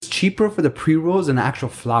cheaper for the pre-rolls than the actual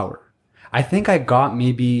flour. I think I got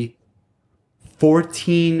maybe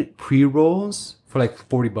 14 pre-rolls for like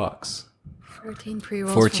 $40. 14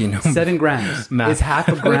 pre-rolls. 14. 7 grams. Math. It's half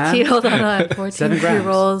a gram. 14, hold on. 14 7 grams.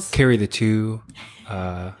 pre-rolls. Carry the 2,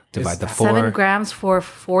 divide the 4. 7 grams for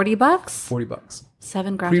 $40? $40.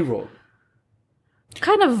 7 grams. Pre-roll. What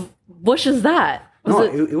kind of bush is that?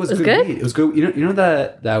 It was good weed. It was good. You know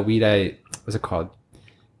that weed what's it called?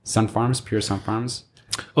 Sun Farms, Pure Sun Farms.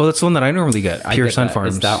 Oh, that's the one that I normally get. Pure Sun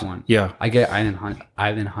Farms. It's that one. Yeah. I get Island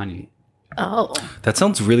Honey. Oh. That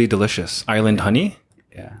sounds really delicious. Island honey?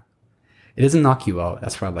 Yeah. It doesn't knock you out.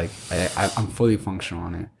 That's why I'm fully functional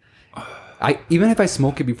on it. Even if I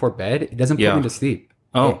smoke it before bed, it doesn't put me to sleep.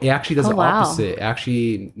 Oh. It actually does the wow. opposite. It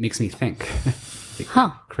actually makes me think.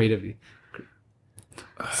 Creatively.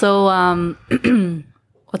 So,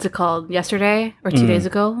 what's it called? Yesterday or 2 days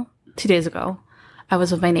ago? 2 days ago, I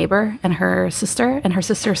was with my neighbor and her sister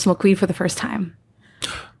smoked weed for the first time.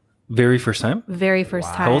 Very first time? Very first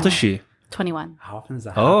time. How old is she? 21. How often does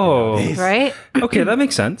that Oh. happen? Right? Okay, that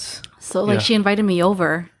makes sense. So, like, she invited me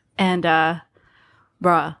over and,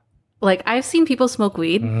 bruh, like, I've seen people smoke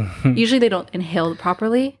weed. Usually they don't inhale it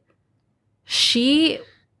properly.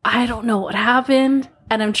 I don't know what happened.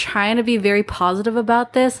 And I'm trying to be very positive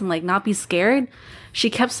about this and, like, not be scared. She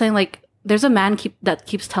kept saying, like, there's a man that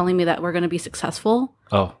keeps telling me that we're going to be successful.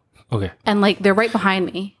 Oh, okay. And, like, they're right behind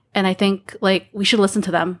me. And I think, like, we should listen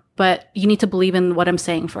to them. But you need to believe in what I'm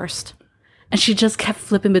saying first. And she just kept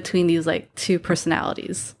flipping between these, like, 2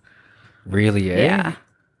 personalities. Really, eh? Yeah.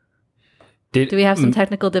 Do we have some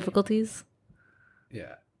technical difficulties?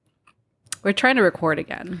 Yeah. We're trying to record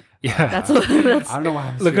again. Yeah. That's I don't know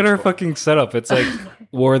why. Look at our fucking setup. It's like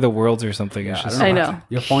War of the Worlds or something. Yeah, It's just, I know.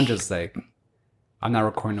 Your phone just like, I'm not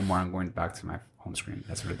recording no more. I'm going back to my home screen.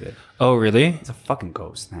 That's what it did. Oh, really? It's a fucking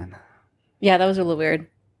ghost, man. Yeah, that was a little weird.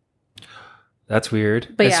 That's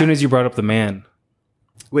weird. But as soon as you brought up the man.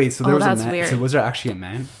 Wait, so there was a that's man. weird. So was there actually a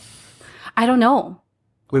man? I don't know.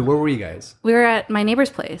 Wait, where were you guys? We were at my neighbor's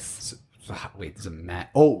place. Wait, there's a man.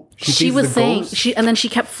 Oh, She was saying and then she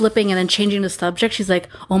kept flipping and then changing the subject. She's like,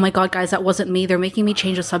 "Oh my god, guys, that wasn't me. They're making me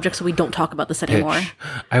change the subject so we don't talk about this anymore." Bitch.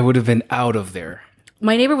 I would have been out of there.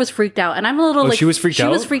 My neighbor was freaked out, and I'm a little like she was freaked out? She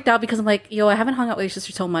was freaked out because I'm like, "Yo, I haven't hung out with your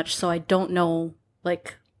sister so much, so I don't know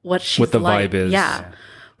like what the like. vibe is. Yeah.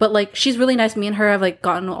 But like she's really nice. Me and her have like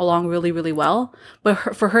gotten along really, really well.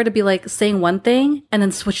 But for her to be like saying one thing and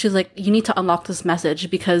then switch to like, you need to unlock this message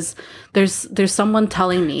because there's someone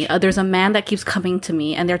telling me, there's a man that keeps coming to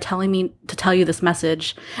me and they're telling me to tell you this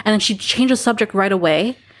message. And then she changed the subject right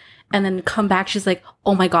away and then come back. She's like,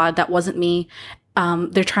 "Oh my God, that wasn't me.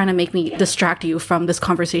 They're trying to make me distract you from this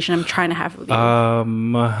conversation I'm trying to have with you."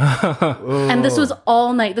 And this was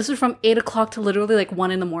all night. This was from 8 o'clock to literally like 1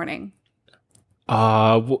 a.m.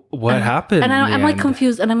 What happened? And I'm like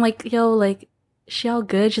confused, and I'm like, "Yo, like, she all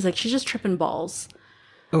good?" She's like, "She's just tripping balls."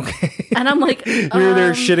 Okay. And I'm like, You're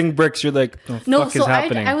there shitting bricks. You're like, "The fuck is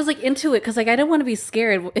happening?" I was like into it because like I didn't want to be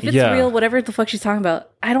scared. If it's real, whatever the fuck she's talking about,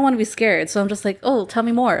 I don't want to be scared. So I'm just like, "Oh, tell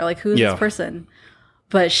me more. Like, who's this person?"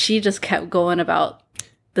 But she just kept going about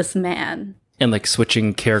this man. And like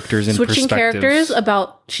switching characters and characters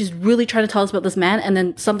about she's really trying to tell us about this man and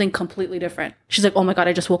then something completely different. She's like, "Oh my God,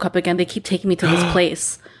 I just woke up again. They keep taking me to this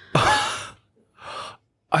place."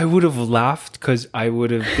 I would have laughed because I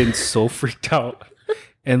would have been so freaked out.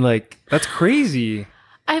 And like, that's crazy.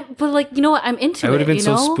 But like, you know what? I'm into it. I would have been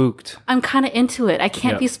so spooked. I'm kind of into it. I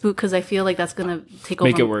can't be spooked because I feel like that's going to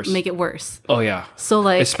make it worse. Oh yeah. So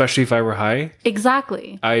like, especially if I were high.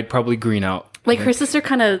 Exactly. I'd probably green out. Like her sister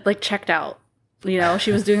kind of like checked out. You know,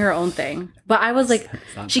 she was doing her own thing. But I was like,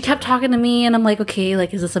 she kept talking to me and I'm like, okay,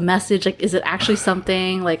 like, is this a message? Like, is it actually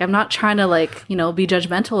something? Like, I'm not trying to like, you know, be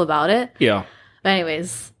judgmental about it. Yeah. But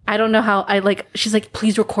anyways, I don't know how she's like,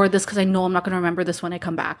 "Please record this because I know I'm not going to remember this when I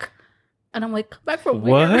come back." And I'm like, "Come back for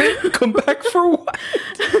what? Come back for what?"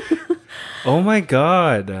 Oh my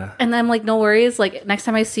God. And I'm like, "No worries. Like next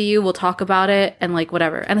time I see you, we'll talk about it and like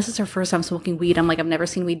whatever." And this is her first time smoking weed. I'm like, I've never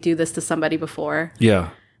seen weed do this to somebody before. Yeah.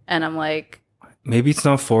 And I'm like, maybe it's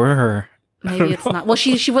not for her. Maybe it's not. Well,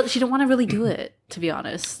 she didn't want to really do it, to be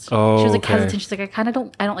honest. Oh, she was like hesitant. She's like, I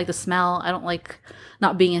don't like the smell. I don't like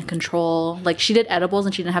not being in control. Like she did edibles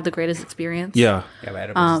and she didn't have the greatest experience. Yeah. Yeah, but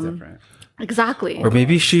edibles is different. Exactly. Or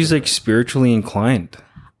maybe she's like spiritually inclined.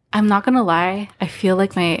 I'm not gonna lie. I feel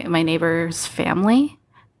like my neighbor's family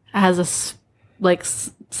has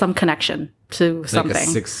some connection to something. Like a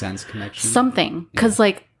sixth sense connection. Something. Because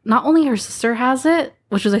like not only her sister has it,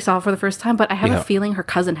 which was I saw for the first time, but I have a feeling her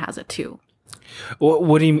cousin has it too.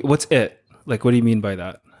 What do you? What's it? Like, what do you mean by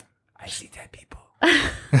that? I see dead people.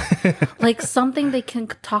 Like something they can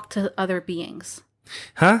talk to other beings.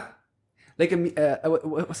 Huh? Like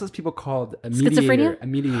what's those people called? A Schizophrenia? A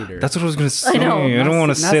mediator. That's what I was gonna say. know. I don't want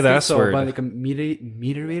to say that schizo, word. but like a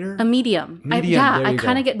mediator. A medium. Medium, there I you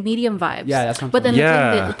kind of go. get medium vibes. Yeah, that's what I'm But then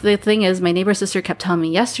Yeah. the thing is, my neighbor's sister kept telling me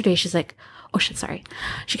yesterday, she's like, oh shit, sorry.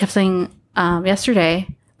 She kept saying yesterday,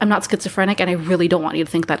 I'm not schizophrenic and I really don't want you to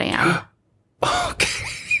think that I am. Okay.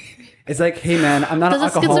 It's like, hey man, I'm not an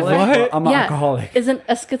Does a alcoholic. schizophrenic- But I'm an alcoholic. Isn't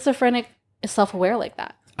a schizophrenic self-aware like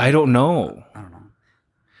that? I don't know. I don't know.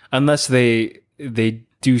 Unless they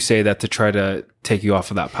do say that to try to take you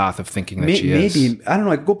off of that path of thinking that she is. Maybe I don't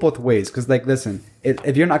know. It go both ways because, like, listen,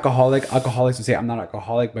 if you're an alcoholic, alcoholics will say I'm not an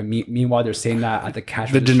alcoholic, but meanwhile they're saying that at the cash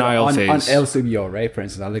The register denial on phase. LCBO, right? For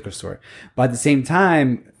instance, at a liquor store. But at the same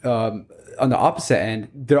time, on the opposite end,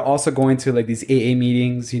 they're also going to like these AA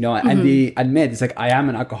meetings, you know, and they admit it's like I am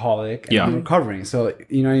an alcoholic and Yeah. I'm recovering. So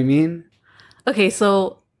you know what I mean? Okay,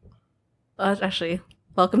 so actually,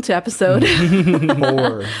 welcome to episode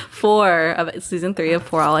Or 4 of season 3 of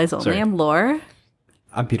 4 All Eyes Only. Sorry. I'm Laura.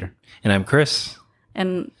 I'm Peter. And I'm Chris.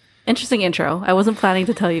 And interesting intro. I wasn't planning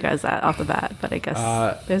to tell you guys that off the bat, but I guess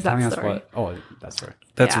there's Telling that us story. what- Oh, that story.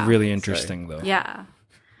 That's Yeah. really interesting, though. Yeah.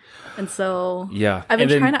 And so Yeah. I've been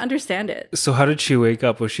And then- trying to understand it. So how did she wake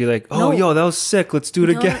up? Was she like, "Oh, No. yo, that was sick. Let's do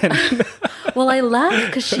it No. again"? Well, I left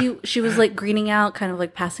because she was like greening out, kind of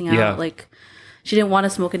like passing out. Yeah. Like she didn't want to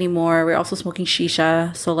smoke anymore. We were also smoking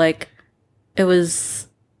shisha, so like it was.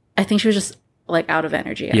 I think she was just like out of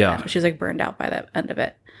energy. at Yeah. the end. She was like burned out by the end of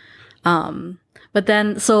it. But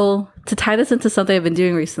then, so to tie this into something I've been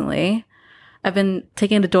doing recently, I've been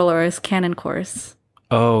taking the Dolores Cannon course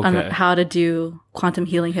Oh, on okay. how to do quantum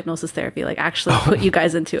healing hypnosis therapy. Like actually put you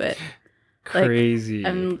guys into it. like, Crazy.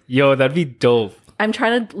 I'm- Yo, that'd be dope. I'm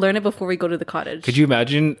trying to learn it before we go to the cottage. Could you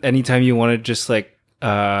imagine anytime you want to just like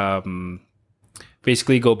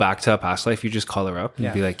basically go back to a past life, you just call her up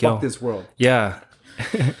and be like, "Yo, fuck this world." yeah,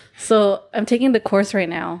 So I'm taking the course right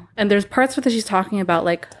now, and there's parts where she's talking about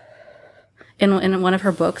like in one of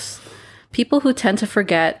her books, people who tend to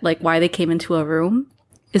forget like why they came into a room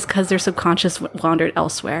is because their subconscious wandered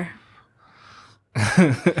elsewhere.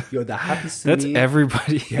 Yo, that happens to that's me.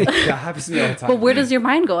 everybody." Yeah, that happens to me all the time. But where does your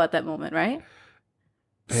mind go at that moment, right?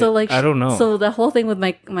 So like I don't know. So the whole thing with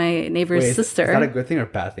my neighbor's Wait, sister, Is that a good thing or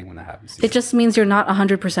bad thing when that happens to you? it just means you're not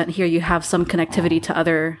 100% here. You have some connectivity to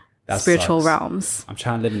other That spiritual sucks. realms. I'm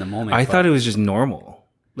trying to live in the moment. I but thought it was just normal.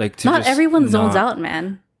 Like to Not just everyone zones not- out,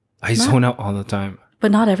 man. I zone out all the time.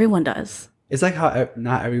 But not everyone does. it's like how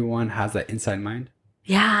not everyone has that inside mind.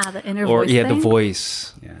 Yeah, the inner Or voice yeah, thing. the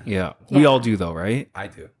voice. Yeah. Yeah. We Yeah. all do though, right? I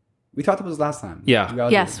do. We talked about this last time. Yeah. We all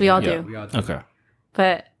Yes, we all Yeah. do. We all do. Okay.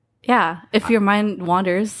 But yeah, if your mind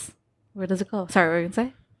wanders, where does it go? Sorry, what were you gonna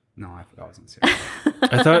say? No, I forgot what I was going to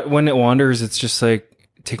say. I thought when it wanders, it's just like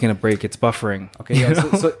taking a break. It's buffering. Okay, yeah.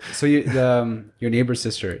 So you, your neighbor's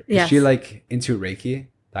sister, is Yes. she like into Reiki,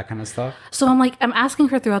 that kind of stuff? So I'm asking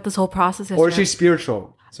her throughout this whole process. Or is she yesterday.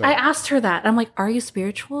 spiritual? So I asked her that. I'm like, are you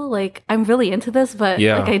spiritual? Like, I'm really into this, but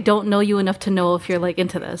Yeah. like, I don't know you enough to know if you're like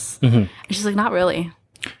into this. And she's like, not really.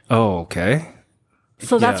 Oh, okay.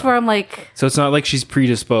 So that's Yeah. where I'm like, So it's not like she's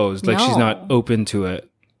predisposed. Like she's not No. open to it.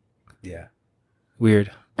 yeah.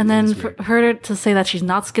 Weird. and then is for weird. her to say that she's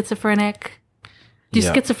not schizophrenic. Do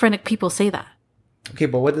Yeah. schizophrenic people say that? Okay,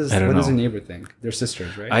 but what does I don't your know. neighbor think? They're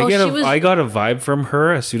sisters, right? I Oh, get she was- I got a vibe from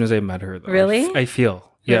her as soon as I met her. Though. Really? I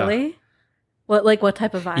feel. Yeah. Really? What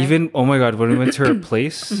type of vibe? Even oh my god, when we went to her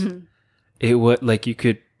place, Mhm. it was like you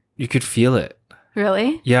could feel it.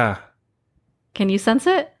 Really? Yeah. Can you sense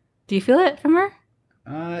it? Do you feel it from her?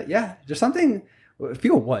 Yeah. There's something.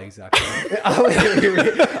 Feel what exactly? I want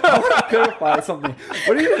to clarify something.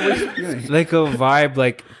 What are you feeling? Like a vibe,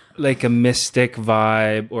 like a mystic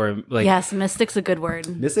vibe, or like Yes, mystic's a good word.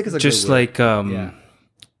 Mystic is a just good word. like Yeah.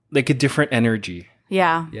 like a different energy.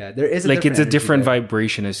 Yeah. Yeah, there is Like it's a energy different there.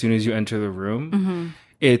 vibration as soon as you enter the room. Mm-hmm.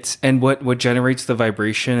 It's and what generates the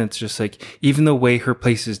vibration, it's just like even the way her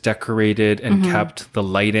place is decorated and Mm-hmm. kept, the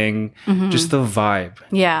lighting, just the vibe.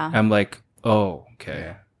 Yeah. I'm like, oh, okay.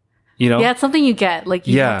 Yeah. You know? Yeah, it's something you get. Like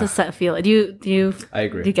you Yeah. have to feel it. Do you I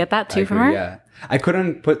agree. do you get that I too from agree, her? Yeah. I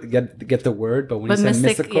couldn't get the word, but when But you said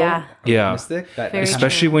mystic, mystical, yeah. Yeah. mystic, that Very kind of-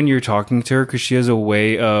 Especially when you're talking to her, because she has a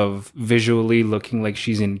way of visually looking like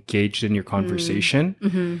she's engaged in your conversation.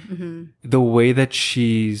 Mm-hmm. The way that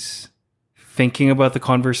she's thinking about the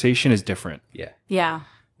conversation is different. yeah. Yeah.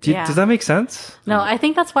 Does that make sense? No, I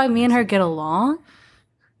think that's why me and her get along.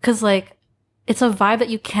 Cause like it's a vibe that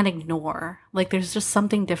you can't ignore. Like there's just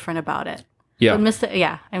something different about it. Yeah. But mystic,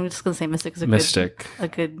 yeah, I'm just gonna say mystic is a Mystic.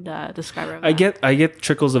 good describer of I that. get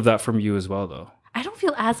trickles of that from you as well, though. I don't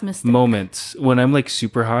feel as mystic. moments when I'm like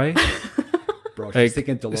super high. Bro, she's Like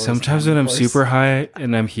thinking Dolores sometimes when I'm Cannon voice. super high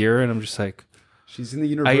and I'm here and I'm just like, She's in the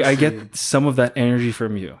university. I get some of that energy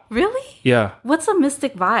from you. Really? Yeah. What's a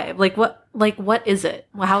mystic vibe? What is it?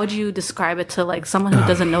 Well, how would you describe it to like someone who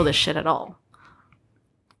doesn't know this shit at all?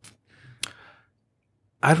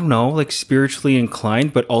 I don't know, like spiritually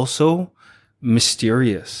inclined, but also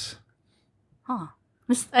mysterious. Huh.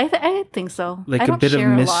 I think so. Like I a don't bit of share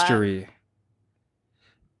a lot. mystery.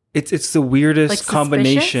 It's the weirdest Like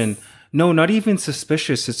combination. suspicious? No, not even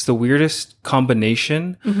suspicious. It's the weirdest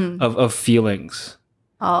combination of feelings.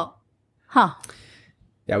 Oh. Huh.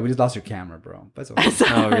 Yeah, we just lost your camera, bro. But it's okay. So,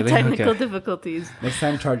 Oh, really? technical Okay. difficulties. Next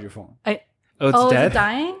time, charge your phone. Oh, it's Oh, is dead? it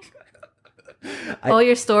dying?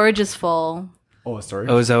 Your storage is full. Oh, sorry.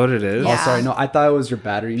 Oh, is that what it is? Yeah. Oh, sorry. No, I thought it was your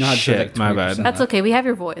battery. You know how Shit, it's like my 20% bad. That's left? okay. We have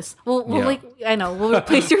your voice. We'll Yeah. like I know. We'll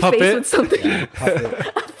replace your face Puppet? with something. Yeah, pop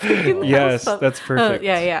it. Freaking Yes, awesome. that's perfect.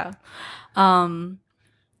 Yeah.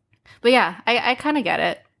 But yeah, I kind of get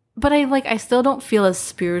it. But I still don't feel as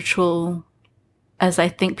spiritual as I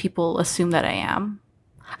think people assume that I am.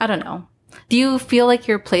 I don't know. Do you feel like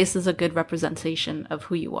your place is a good representation of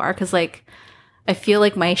who you are? Because like, I feel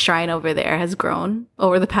like my shrine over there has grown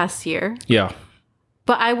over the past year. Yeah.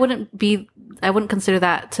 But I wouldn't consider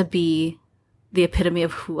that to be the epitome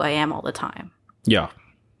of who I am all the time. Yeah.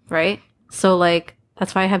 Right? So like,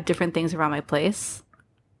 that's why I have different things around my place.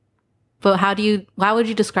 But how would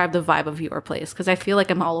you describe the vibe of your place? Because I feel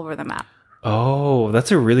like I'm all over the map. Oh,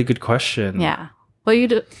 that's a really good question. Yeah. Well, you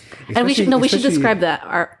do, and we should Especially- describe that.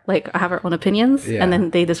 Have our own opinions, Yeah. and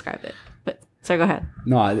then they describe it. But sorry, go ahead.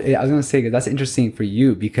 No, I was gonna say that's interesting for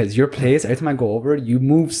you because your place. Every time I go over, you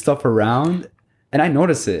move stuff around, and I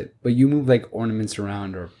notice it. But you move like ornaments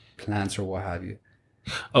around or plants or what have you.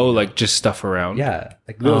 Oh, like just stuff around. Yeah,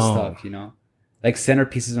 like little Oh. stuff. You know, like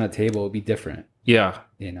centerpieces on a table would be different. Yeah.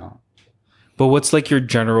 You know, But what's like your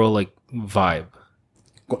general like vibe?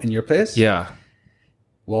 in your place, Yeah.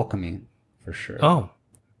 welcoming for sure. Oh.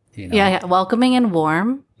 You know? Yeah, welcoming and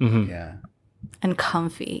warm Mm-hmm. yeah. and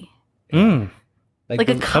comfy, Mm. like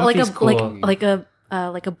a comfy's cool. like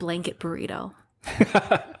a blanket burrito.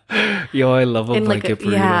 Yo, I love a And like blanket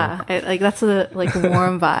burrito. yeah, like that's a like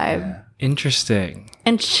warm vibe Yeah. Interesting.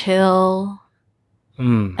 and chill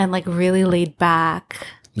Mm. and like really laid back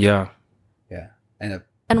Yeah. Yeah. And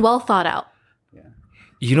and well thought out.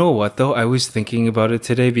 You know what though? I was thinking about it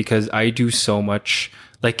today because I do so much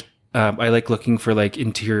like I like looking for like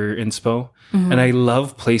interior inspo and I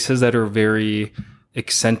love places that are very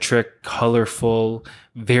eccentric, colorful,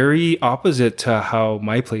 very opposite to how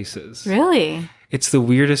my place is. Really, It's the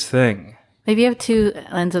weirdest thing. maybe you have two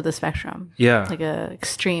ends of the spectrum, Yeah. like a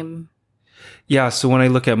extreme. Yeah, so when I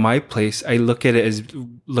look at my place, I look at it as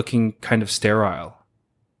looking kind of sterile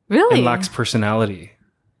Really, and lacks personality.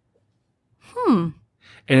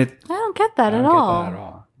 And it I don't get that I at don't all. get that at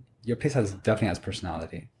all. Your place definitely has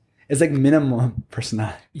personality. It's like minimum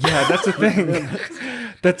personality. yeah, that's the thing.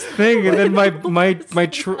 That's the thing. And then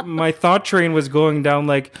my thought train was going down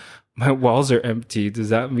like my walls are empty. Does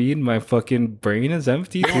that mean my fucking brain is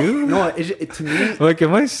empty too? No, to me, Like,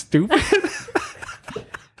 am I stupid?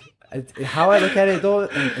 how I look at it though,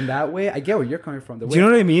 in that way, I get where you're coming from. The way Do you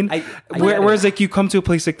know what I mean? I get Whereas, it. like, you come to a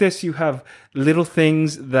place like this, you have little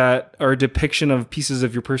things that are a depiction of pieces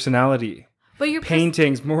of your personality. But your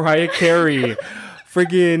Paintings, Mariah Carey,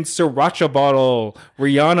 friggin' sriracha bottle,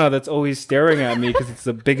 Rihanna that's always staring at me because it's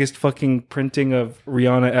the biggest fucking printing of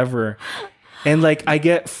Rihanna ever. And, like, I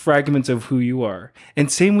get fragments of who you are. And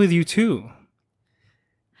same with you, too.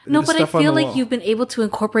 No, the but I stuff on feel the like wall. you've been able to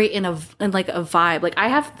incorporate in like a vibe. Like I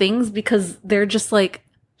have things because they're just like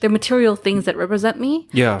they're material things that represent me.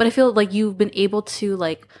 Yeah. But I feel like you've been able to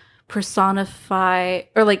like personify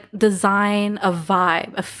or like design a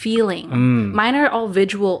vibe, a feeling. Mine are all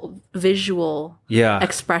visual Yeah.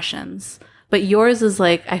 expressions. But yours is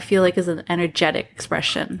like I feel like is an energetic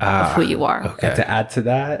expression of who you are. Okay. And to add to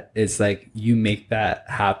that, it's like you make that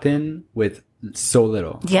happen with so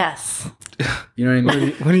little. Yes. You know what I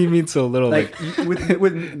mean? What do you mean so little? Like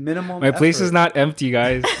with minimum. my place is effort. not empty,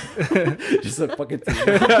 guys. Just a fucking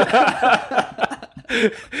thing.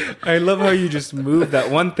 I love how you just move that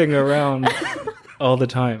one thing around all the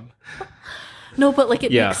time. No, but like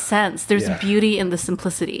it Yeah. makes sense. There's Yeah. beauty in the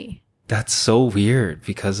simplicity. That's so weird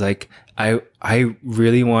because like I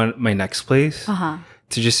really want my next place to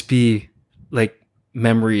just be like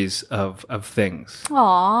memories of things.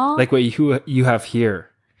 Aw. Like what you have here.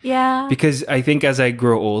 Yeah. Because I think as I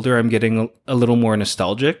grow older, I'm getting a little more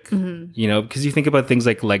nostalgic, you know, because you think about things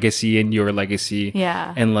like legacy and your legacy.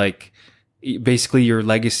 Yeah. And like basically your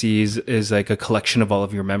legacy is like a collection of all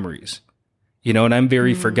of your memories. you know, and I'm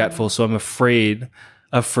very forgetful, so I'm afraid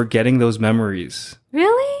of forgetting those memories.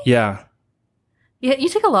 Really? Yeah. Yeah, you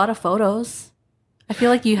take a lot of photos. I feel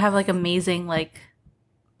like you have like amazing like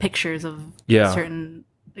pictures of certain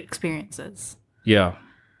experiences. Yeah.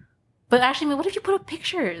 But actually, what if you put up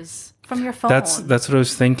pictures from your phone? That's what I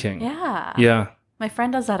was thinking. Yeah. Yeah. My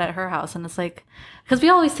friend does that at her house, and it's like, because we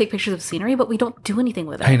always take pictures of scenery, but we don't do anything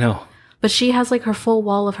with it. I know. But she has like her full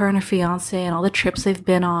wall of her and her fiance and all the trips they've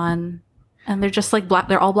been on, and they're just like black.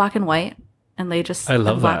 They're all black and white, and they just I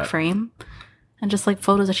love black that. frame, and just like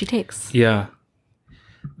photos that she takes. Yeah.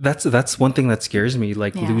 That's one thing that scares me,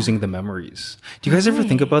 like losing the memories. Do you guys ever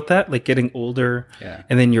think about that? Like getting older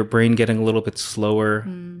and then your brain getting a little bit slower?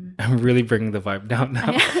 I'm really bringing the vibe down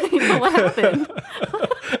now. You know what happened?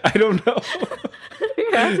 I don't know.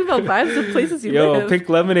 You're asking about vibes of places you live. Pink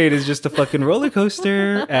lemonade is just a fucking roller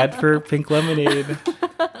coaster. Ad for pink lemonade.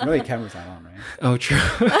 Really, camera's not on, right? Oh, true.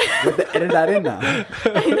 You have to edit that in now.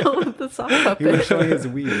 I know with the sock He puppet. was showing his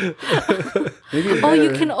weed. Maybe it's You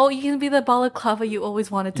better. can be the balaclava you always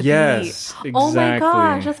wanted to Yes, be. Oh my exactly.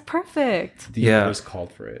 gosh, that's perfect. The Yeah. universe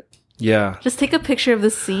called for it. Yeah. Just take a picture of the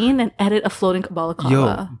scene and edit a floating balaclava.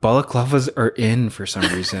 Yo, balaclavas are in for some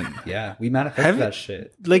reason. Yeah, we manifested that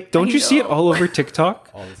shit Like, don't I you see it know. all over TikTok?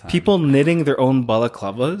 all the time. People knitting their own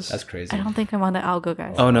balaclavas. That's crazy. I don't think I'm on the algo,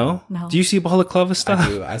 guys. Oh no? No. Do you see balaclava I stuff?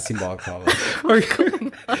 do. I've seen balaclava.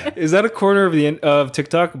 Is that a corner of of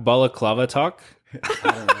TikTok? Balaclava talk.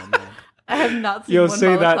 I don't know, man. I have not seen Yo, one say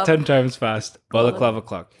that balaclava. 10 times fast. Balaclava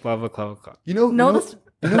clock. Balaclava clock. You know? No, you know, that's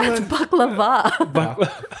you know that's what?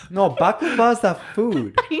 baklava. No, baklava is that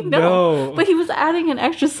food. I know. No. But he was adding an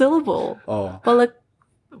extra syllable. Oh, Balaclava.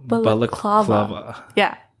 Balaclava.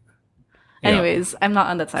 Yeah. Yeah. Anyways, I'm not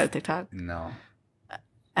on that side of TikTok. no.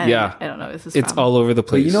 And Yeah. I don't know. This is It's from all over the But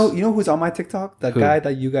place. you know who's on my TikTok? That Who? guy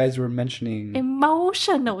that you guys were mentioning.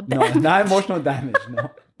 emotional No, damage. not emotional damage. No.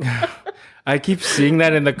 I keep seeing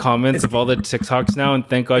that in the comments of all the TikToks now, and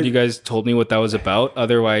thank God you guys told me what that was about.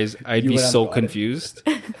 Otherwise, I'd You be would have so got it. confused.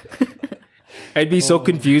 I'd be so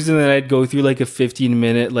confused, and then I'd go through like a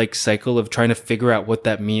 15-minute like cycle of trying to figure out what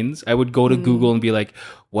that means. I would go to Google and be like,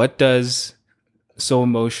 "What does so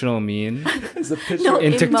emotional mean?" It's a picture. No,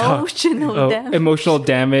 In TikTok. emotional damage. Emotional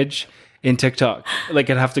damage in TikTok. Like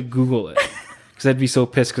I'd have to Google it because I'd be so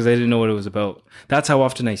pissed because I didn't know what it was about. That's how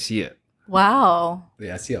often I see it. Wow.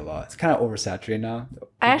 Yeah, I see a lot. It's kind of oversaturated now.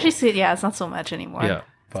 I actually see it. Yeah, it's not so much anymore. Yeah.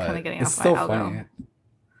 But kinda getting it's off my still algo. funny.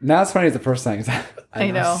 Not as funny as the first time. 'Cause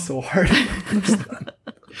I know. It's so hard.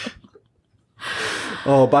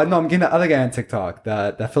 Oh, but no, I'm getting the other guy on TikTok,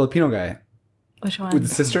 that Filipino guy Which one? with the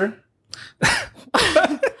sister.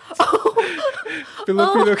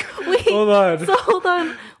 Filipino. Wait, Hold on. So hold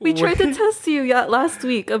on. We tried to test you last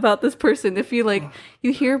week about this person. If you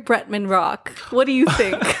you hear Bretman Rock, what do you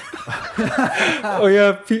think? Oh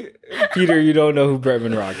yeah, Peter, you don't know who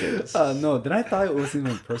Bretman Rock is. No, then I thought it wasn't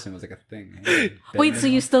even a person. It was like a thing. Hey, Wait, so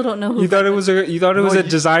you still don't know who? You thought it was a No,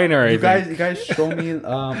 designer. I You think. guys show me.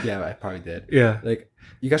 Yeah, I probably did. Yeah. Like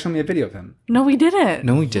you guys showed me a video of him. No, we didn't.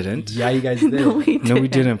 No, we didn't. Yeah, you guys did. No, we didn't. No, we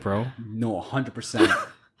didn't, bro. No, 100%.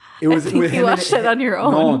 It was think with you him. watched it on your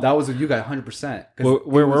own. No, that was with you guys, 100%.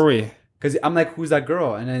 Where were we? Because I'm like, who's that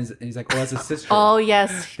girl? And then he's like, oh, that's his sister. Oh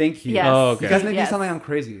yes. Thank you. Yes. Oh, okay. You guys make me Yes. sound like I'm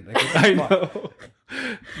crazy. Like, what the I fuck? know.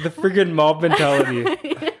 The friggin' mob mentality.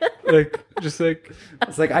 Like, just like.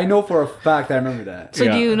 It's like I know for a fact that I remember that. So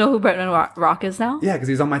Yeah. do you know who Bretman Rock is now? Yeah, because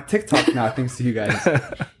he's on my TikTok now, thanks to you guys.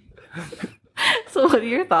 So what are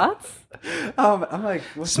your thoughts? I'm like,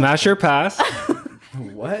 what's Smash or pass?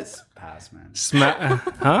 what? Pass, man.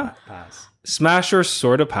 Huh? Pass. Smash or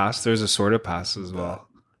sort of pass? There's a sort of pass as well.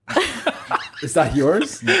 Is that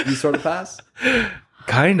yours? You sort of pass?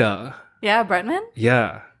 Kinda. Yeah, Bretman?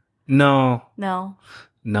 Yeah. No. No.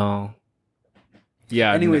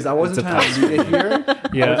 Yeah. Anyways, I wasn't it's a trying pass. to read it here.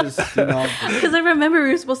 Yeah. I was just, Because I remember we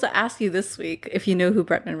were supposed to ask you this week if you know who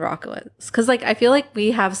Bretman Rock was. Because I feel like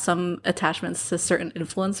we have some attachments to certain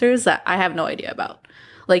influencers that I have no idea about.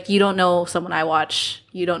 Like you don't know someone I watch,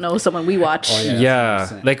 you don't know someone we watch. Oh, yeah. Yeah.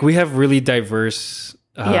 100%. Like we have really diverse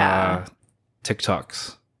Yeah.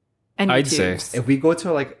 TikToks. And I'd say. YouTubes. If we go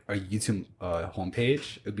to like our YouTube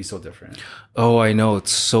homepage, it'd be so different. Oh, I know.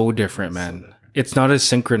 It's so different, man. It's not as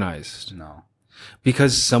synchronized. No.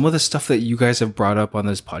 Because some of the stuff that you guys have brought up on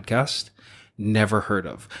this podcast, never heard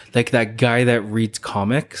of. Like that guy that reads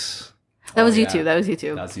comics. That was Oh, yeah. YouTube. That was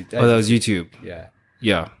YouTube. That's you. Oh, that was YouTube. Yeah.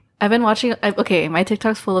 Yeah. I've been watching. Okay, my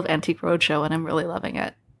TikTok's full of Antique Roadshow, and I'm really loving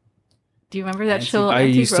it. Do you remember that Antique- show? I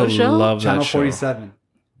Antique used to Roadshow? love Channel that show. 47.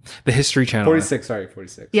 The History Channel. 46, sorry,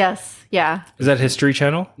 46. Yes. Yeah. Is that History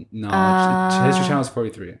Channel? No, Uh, History Channel is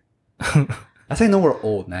 43. That's how I know we're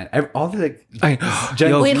old, man. All the like,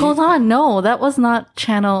 Wait, hold on. No, that was not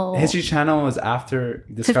channel. History Channel was after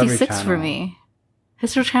Discovery 56 Channel. for me.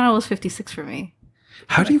 History Channel was 56 for me.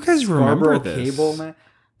 How do you guys remember Scarborough this? Cable, man.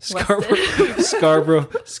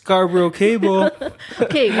 Scarborough Cable.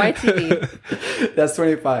 Okay, YTV. That's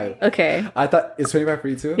 25. Okay. I thought it's 25 for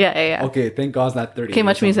you too. Yeah. Okay, thank God it's not 30. Okay,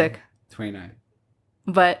 Much Music. 29.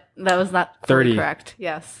 But that was not 30. correct.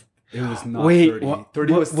 Yes. It was not Wait, 30.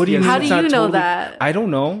 30 was what do you mean? How do it's you not know totally- that? I don't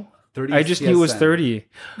know. 30 I just knew it was CSN. 30.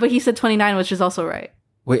 But he said 29, which is also right.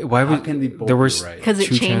 Wait, why How would can they both there be was right? Because it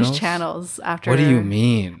two changed channels after. What do you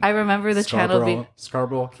mean? I remember the channel.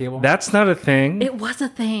 Scarborough Cable. That's not a thing. It was a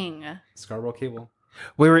thing. Scarborough Cable.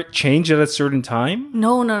 Where it changed at a certain time?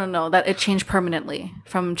 No. That it changed permanently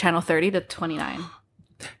from channel 30 to 29.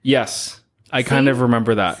 Yes. I kind of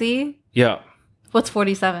remember that. See? Yeah. What's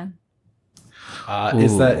 47?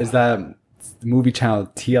 Is that movie channel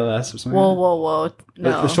TLS or something? Whoa.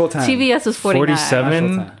 No. The Showtime. TBS is 49.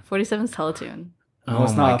 47? Not Showtime. 47 is Teletoon. Oh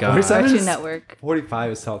it's my not. god. 47 Cartoon is- Network.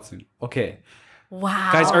 45 is Teletoon. Okay. Wow.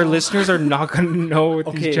 Guys, our listeners are not going to know what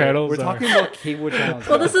Okay. these channels We're are. talking about cable channels.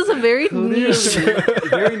 Well, this is a very niche.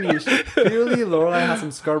 Very niche. Clearly, Lorelai has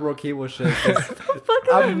some Scarborough Cable shit. 'Cause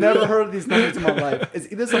I've never heard of these numbers in my life.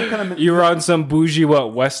 It's either some kind of... You were on some bougie,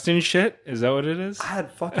 Western shit? Is that what it is? I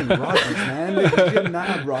had fucking Rogers, man. Did you not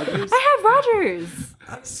have Rogers? I had Rogers.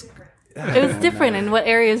 It was different in what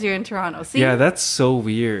areas you're in Toronto. See? Yeah, that's so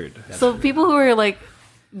weird. So people who are like,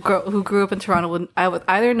 who grew up in Toronto would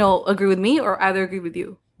either agree with me or either agree with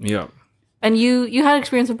you. Yeah. And you had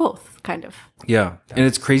experience of both, kind of. Yeah. And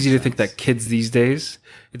it's crazy to think that kids these days,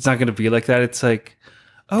 it's not going to be like that. It's like,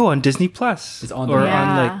 oh, on Disney Plus. It's on or Yeah.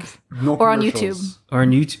 on like, No Or on commercials. YouTube. or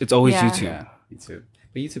on YouTube. It's always Yeah. YouTube. Yeah, YouTube.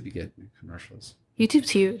 But YouTube, you get commercials. YouTube's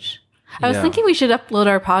huge. I was Yeah. thinking we should upload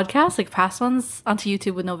our podcast, like past ones, onto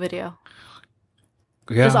YouTube with no video.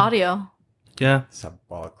 Just Yeah. audio. Yeah. Some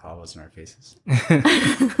ball of clouds in our faces.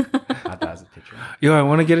 Had that as a picture. Yo, I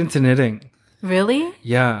want to get into knitting. Really?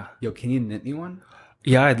 Yeah. Yo, can you knit me one?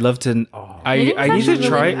 Yeah, I'd love to. Oh. I Knitting's need to actually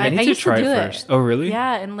try. really- I need to used try do it first. Oh, really?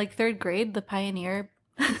 Yeah, in like 3rd grade, the Pioneer.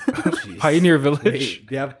 Jeez. Pioneer Village. Wait,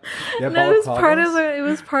 they have No, it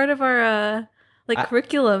was part of our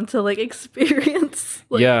curriculum to like experience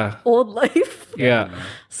like Yeah. old life. Yeah.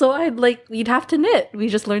 So you'd have to knit. We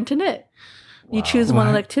just learned to knit. You choose one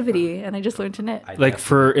What? activity, and I just learned to knit. Like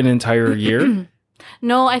for an entire year.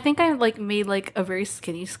 No, I think I like made like a very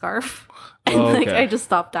skinny scarf, and Oh, like okay. I just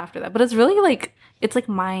stopped after that. But it's really like it's like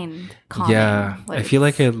mind calming. Yeah. I feel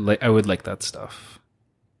like I would like that stuff.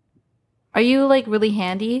 Are you like really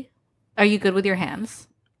handy? Are you good with your hands?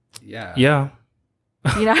 Yeah. Yeah.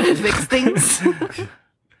 You know how to fix things?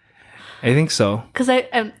 I think so. Because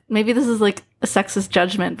I maybe this is like a sexist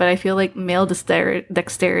judgment, but I feel like male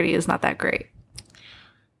dexterity is not that great.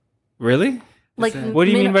 Really? Like, What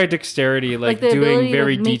do you mean by dexterity? Like the doing ability to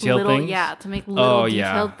very make detailed little, things? Yeah, to make little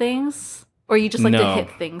yeah. detailed things, or you just like to No. hit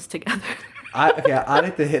things together. I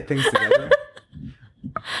like to hit things together.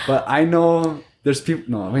 But I know there's people.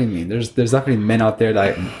 No, what do you mean? There's definitely men out there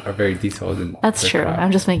that are very detailed. And That's true.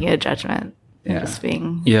 I'm just making a judgment. I'm Yeah. just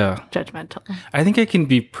being Yeah. judgmental. I think I can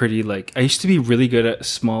be pretty like I used to be really good at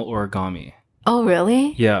small origami. Oh,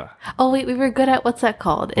 really? Yeah. Oh, wait, we were good at what's that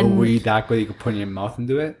called? Or were you that good you could put it in your mouth and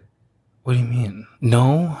do it? What do you mean?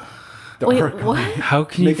 No. The Wait, origami. what? How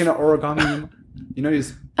can you Making an origami. You know, you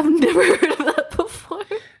just I've never heard of that before.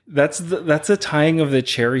 That's a tying of the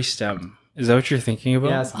cherry stem. Is that what you're thinking about?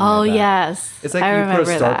 yeah, something Oh, like that. yes. It's like I you remember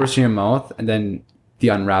put a that. starburst in your mouth and then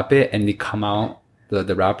you unwrap it and they come out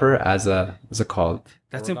the wrapper as a what's it called?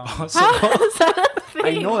 That's Origami. impossible. How is that a thing?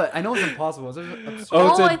 I know that. I know it's impossible. It's absurd. Oh,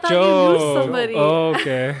 it's Oh, a I thought joke. you knew somebody. Oh,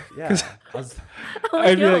 okay. Yeah. I was- Oh,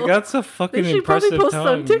 I'd be no. like, that's a fucking They should probably impressive post on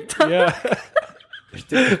tongue. TikTok.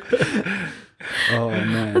 Yeah. oh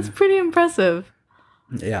man. That's pretty impressive.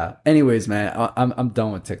 Yeah. Anyways, man, I'm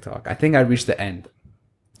done with TikTok. I think I reached the end.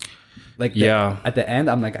 Like Yeah. At the end,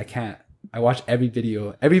 I'm like, I can't. I watched every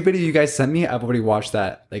video. Every video you guys sent me, I've already watched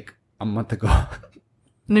that like a month ago.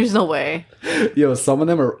 There's no way. Yo, some of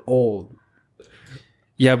them are old.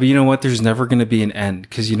 Yeah, but you know what? There's never going to be an end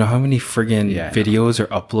because you know how many friggin' Yeah, I know. videos are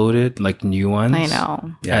uploaded, like new ones? I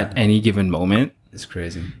know. Yeah. At any given moment. It's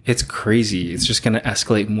crazy. It's crazy. It's just going to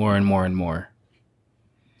escalate more and more and more.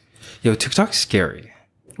 Yo, TikTok's scary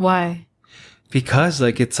Why? because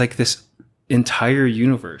like it's like this entire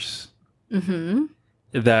universe Mm-hmm.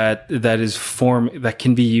 that that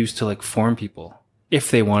can be used to like form people if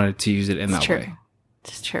they wanted to use it in It's that true. way.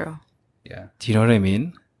 It's true. Yeah. Do you know what I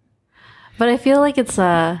mean? But I feel like it's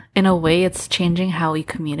in a way it's changing how we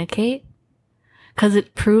communicate because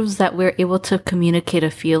it proves that we're able to communicate a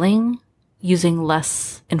feeling using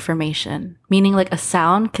less information. Meaning like a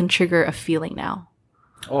sound can trigger a feeling now.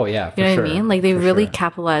 Oh yeah, for You know sure. what I mean? Like they For really sure.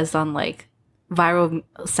 capitalized on like viral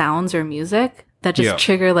sounds or music that just Yeah.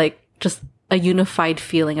 trigger like just a unified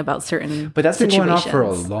feeling about certain But that's been going on for a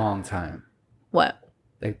situations. long time. What?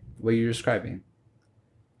 Like what you're describing.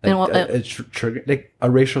 And Like what- a trigger, like a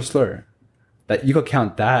racial slur. That you could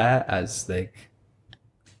count that as like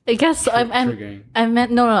I guess triggering. I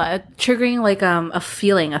meant no, triggering like a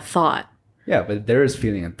feeling, a thought. Yeah, but there is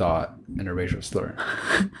feeling and thought in a racial slur.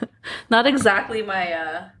 Not exactly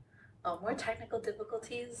my more technical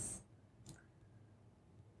difficulties.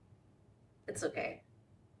 It's okay.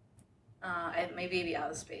 I maybe be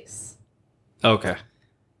out of space. Okay.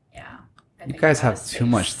 Yeah. You guys have too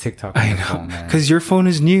much TikTok on I your know. phone, man. Because your phone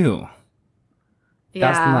is new.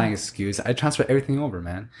 That's Yeah. not an excuse. I transfer everything over,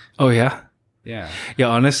 man. Oh, yeah? Yeah. Yeah,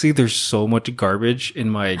 honestly, there's so much garbage in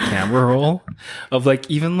my camera roll of like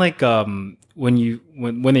even like when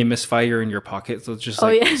they misfire in your pocket, so it's just Oh,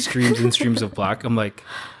 like yeah. streams and streams of black. I'm like,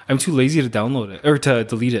 I'm too lazy to download it or to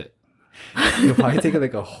delete it. You'll probably take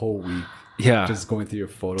like a whole week Yeah. just going through your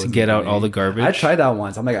photos To and get out all the deleting. garbage. I tried that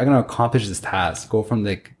once. I'm like, I'm gonna accomplish this task. Go from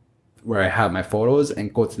like where I have my photos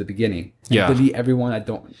and go to the beginning. And Yeah. delete everyone I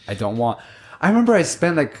don't want. I remember I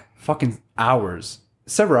spent like fucking hours,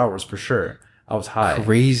 several hours for sure. I was high.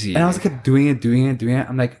 Crazy. And I was kept doing it.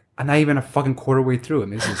 I'm like, I'm not even a fucking quarter way through. I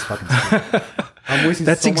mean, this is fucking stupid. I'm wasting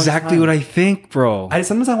That's so much exactly time. what I think, bro.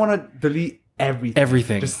 Sometimes I want to delete everything.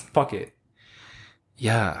 Everything. Just fuck it.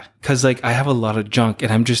 Yeah. Cause like I have a lot of junk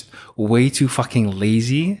and I'm just way too fucking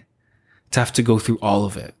lazy to have to go through all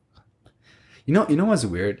of it. You know what's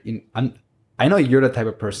weird? I know you're the type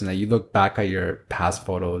of person that you look back at your past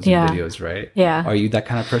photos Yeah. and videos, right? Yeah. Are you that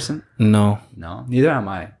kind of person? No. No, neither am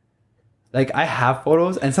I. Like I have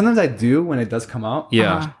photos, and sometimes I do when it does come out.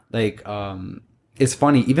 Yeah. Uh-huh. Like it's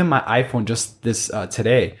funny. Even my iPhone just this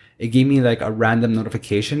today, it gave me like a random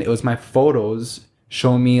notification. It was my photos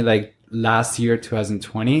showing me like last year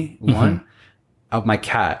 2021 of my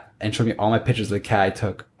cat and showed me all my pictures of the cat I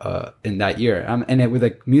took in that year. And it with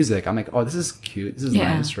like music. I'm like, oh, this is cute. This is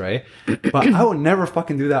Yeah. nice, right? But I would never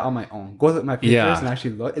fucking do that on my own. Go to my pictures Yeah. and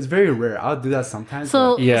actually look. It's very rare. I'll do that sometimes.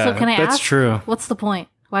 So but Yeah, so can I that's ask? true. What's the point?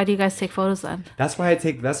 Why do you guys take photos then? that's why I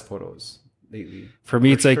take less photos lately. For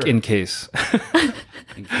me, it's like sure. in case.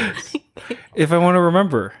 In case. If I want to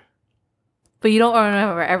remember. But you don't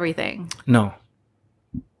remember everything. No.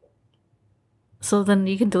 So then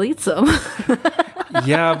you can delete some.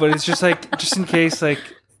 Yeah, but it's just like just in case I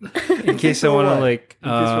want to what? like In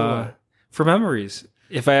case for what? for memories.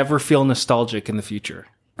 If I ever feel nostalgic in the future.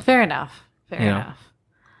 Fair enough. Fair Yeah. enough.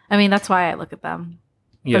 I mean, that's why I look at them.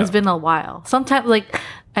 Yeah. But it's been a while. Sometimes, like,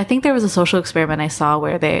 I think there was a social experiment I saw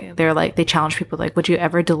where they're like, they challenge people, like, would you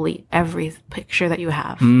ever delete every picture that you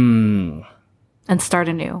have Mm. and start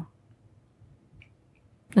anew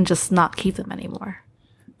and just not keep them anymore?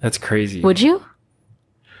 That's crazy. Would you?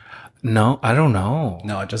 No, I don't know.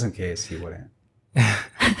 No, just in case he wouldn't.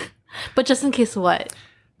 But just in case what?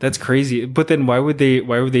 That's crazy. But then why would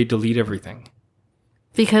they delete everything?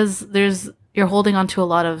 Because you're holding on to a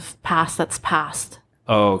lot of past that's past.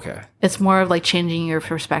 Oh, okay. It's more of like changing your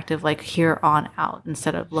perspective, like here on out,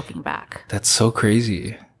 instead of looking back. That's so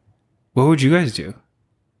crazy. What would you guys do?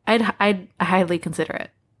 I'd highly consider it.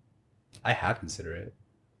 I have considered it.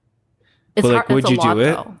 It's But, like, hard. would It's a you do lot, it?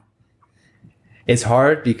 though. It's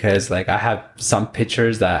hard because like I have some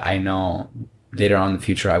pictures that I know later on in the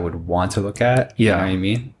future I would want to look at. You Yeah. know what I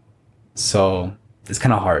mean? So it's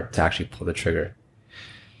kind of hard to actually pull the trigger.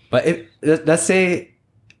 But let's say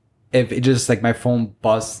if it just like my phone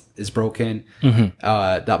bus is broken,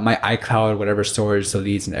 that my iCloud, whatever storage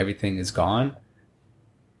deletes and everything is gone,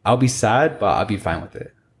 I'll be sad, but I'll be fine with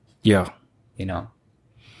it. Yeah. You know?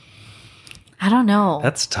 I don't know.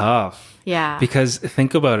 That's tough. Yeah. Because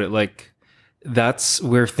think about it, like that's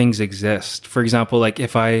where things exist. For example, like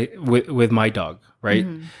if I with my dog, right?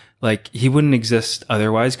 Like he wouldn't exist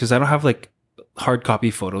otherwise because I don't have like hard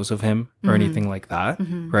copy photos of him or anything like that,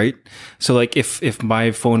 right? So like if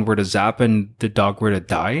my phone were to zap and the dog were to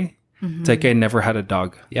die, it's like I never had a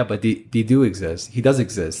dog. Yeah, but they do exist. He does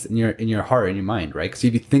exist in your heart, in your mind, right? Because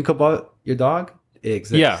if you think about your dog, it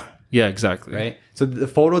exists. Yeah. Yeah, exactly. Right? So the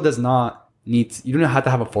photo does not you don't have to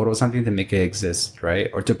have a photo of something to make it exist, right?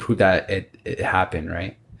 Or to prove that it happened,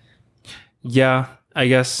 right? Yeah, I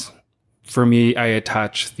guess for me, I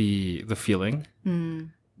attach the feeling. You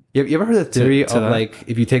ever heard the theory to of that? like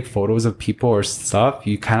if you take photos of people or stuff,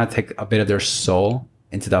 you kind of take a bit of their soul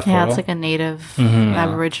into that Yeah, photo. it's like a native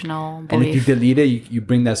Aboriginal and if you belief. delete it, you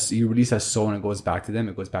bring that, you release that soul, and it goes back to them.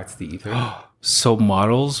 It goes back to the ether. So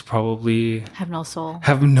models probably Have no soul.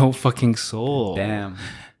 have no fucking soul. Damn.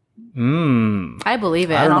 I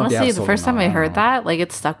believe it. I And don't know if they honestly, have the soul first or time not. I I don't heard know. that, like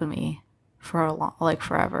it stuck with me for a long, like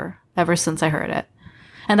forever. Ever since I heard it.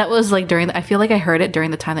 And that was like I feel like I heard it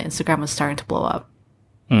during the time that Instagram was starting to blow up.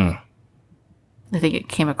 I think it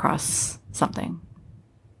came across something.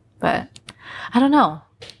 But I don't know.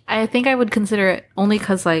 I think I would consider it only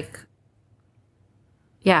because like,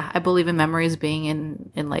 yeah, I believe in memories being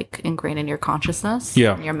in like ingrained in your consciousness.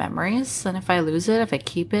 Yeah. In your memories. And if I lose it, if I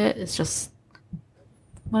keep it, it's just,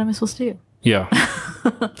 what am I supposed to do? Yeah.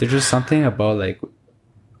 There's just something about like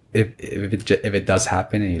if it does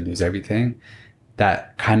happen and you lose everything,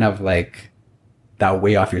 that kind of like that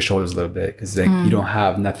weight off your shoulders a little bit, because like you don't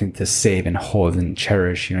have nothing to save and hold and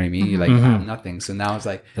cherish. You know what I mean? You like have nothing. So now it's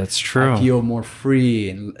like That's true. I feel more free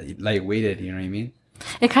and lightweighted. You know what I mean?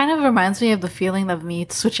 It kind of reminds me of the feeling of me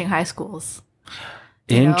switching high schools.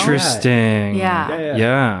 You know? Interesting. Yeah.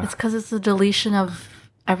 Yeah. It's because it's a deletion of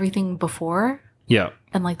everything before Yeah.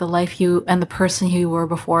 and like the life you and the person who you were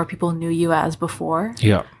before, people knew you as before.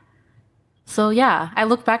 Yeah. So yeah, I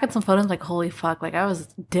look back at some photos like, holy fuck, like I was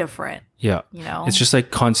different, Yeah. you know? It's just like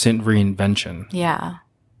constant reinvention Yeah.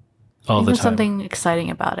 all the There's time. something exciting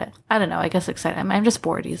about it. I don't know. I guess exciting. I'm just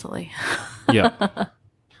bored easily. Yeah.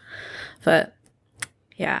 But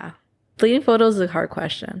yeah, deleting photos is a hard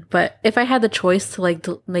question. But if I had the choice to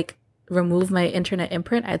like remove my internet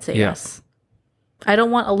imprint, I'd say Yeah. yes. I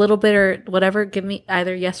don't want a little bit or whatever. Give me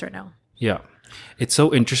either yes or no. Yeah. It's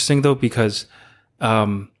so interesting though, because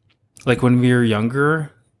like when we were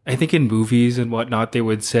younger, I think in movies and whatnot, they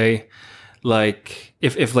would say like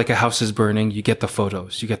if like a house is burning, you get the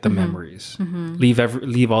photos, you get the memories,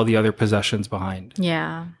 leave all the other possessions behind.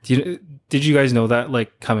 Yeah. Did you guys know that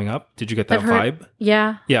like coming up? Did you get that I've heard- vibe?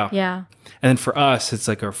 Yeah. Yeah. Yeah. And then for us, it's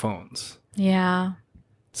like our phones. Yeah.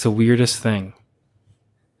 It's the weirdest thing.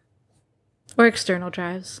 Or external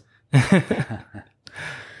drives.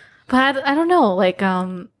 But I don't know. Like,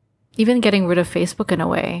 even getting rid of Facebook in a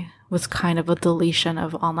way was kind of a deletion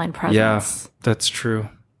of online presence. Yeah, that's true.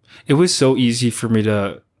 It was so easy for me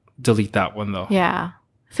to delete that one though. Yeah.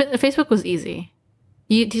 Facebook was easy.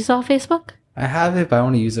 Do you still have Facebook? I have it, but I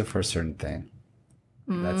only use it for a certain thing.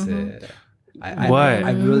 That's it. What?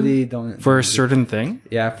 I really don't. For a certain thing?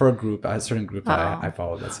 Yeah, for a certain group that I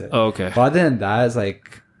follow. That's it. Oh, okay. But other than that, it's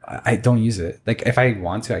like I don't use it. Like if I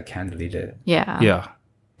want to, I can delete it. Yeah. Yeah.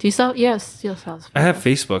 Do you still? Yes, you still have I have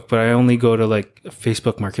Facebook, but I only go to like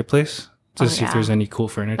Facebook Marketplace to see if yeah. there's any cool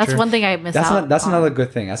furniture. That's one thing I miss out. That's on. another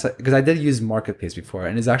good thing. Because I did use Marketplace before,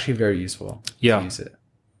 and it's actually very useful. Yeah. To use it.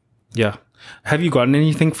 Yeah. Have you gotten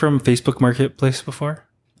anything from Facebook Marketplace before?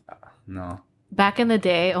 No. Back in the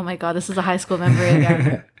day, oh my god, this is a high school memory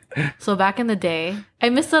again. So back in the day, I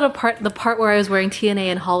missed out the part where I was wearing TNA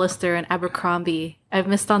and Hollister and Abercrombie. I've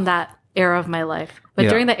missed on that era of my life. But Yeah.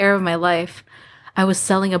 during that era of my life, I was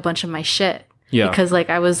selling a bunch of my shit. Yeah. Because like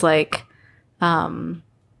I was like,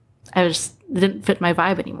 I just didn't fit my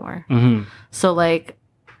vibe anymore. Mm-hmm. So like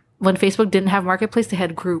when Facebook didn't have Marketplace, they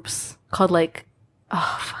had groups called like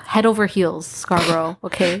Head Over Heels Scarborough,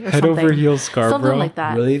 okay? Or Head Over Heels Scarborough. Something like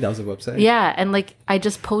that. Really? That was a website? Yeah, and like I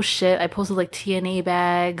just post shit. I posted like TNA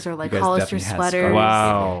bags or like You guys Hollister definitely had sweaters. Scarborough.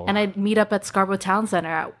 Wow. And I'd meet up at Scarborough Town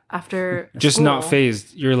Center after Just school. not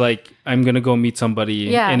phased. You're like, I'm going to go meet somebody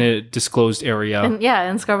Yeah. in a disclosed area. And yeah,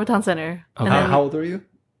 in Scarborough Town Center. Okay. And then, How old are you?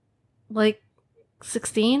 like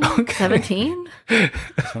 16, 17.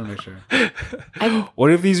 Just want to make sure.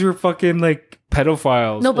 What if these were fucking like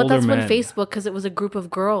pedophiles? No, but older that's men? when Facebook, because it was a group of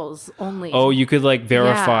girls only. Oh, you could like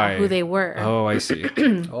verify Yeah, who they were. Oh, I see.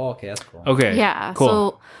 Oh, okay, that's cool. Okay. Yeah. Cool.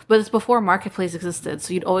 So, but it's before Marketplace existed,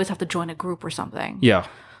 so you'd always have to join a group or something. Yeah.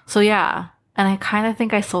 So yeah, and I kind of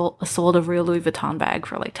think I sold a real Louis Vuitton bag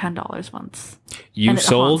for like $10 once. You and it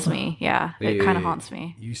sold? haunts me. Yeah, Wait, it kind of wait, haunts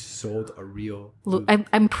me. You sold a real.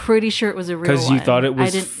 I'm pretty sure it was a real one. 'Cause you thought it was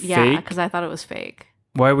I didn't, fake? Yeah, because I thought it was fake.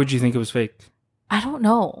 Why would you think it was fake? I don't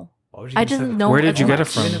know. Why would you I even didn't say- know. Where did you get it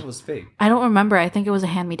much. from? Even if it was fake. I don't remember. I think it was a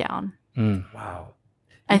hand-me-down. Wow.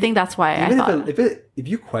 I think that's why I Even thought. if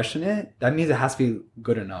you question it, that means it has to be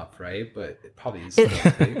good enough, right? But it probably is still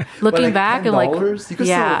fake. But, Looking back and, like, $10, you could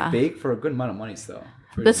yeah. sell it fake for a good amount of money still.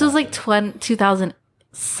 Pretty This was much. like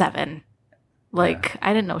 2007. Like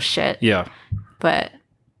I didn't know shit. Yeah. But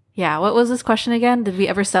yeah, what was this question again? Did we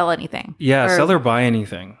ever sell anything? Yeah. Or Sell or buy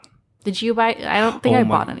anything. Did you buy? I don't think Oh I my-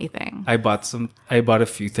 bought anything. I bought a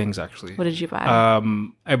few things actually. What did you buy?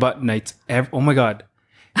 I bought nights. Oh my God.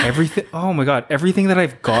 Everything. Oh my God. Everything that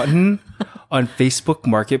I've gotten on Facebook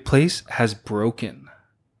Marketplace has broken.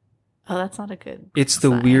 Oh, that's not a good. It's the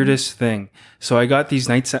sign. weirdest thing. So I got these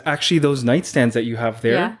nightstands. Actually, those nightstands that you have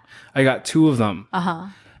there, Yeah. I got 2 of them.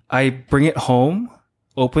 I bring it home,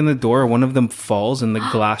 open the door, one of them falls and the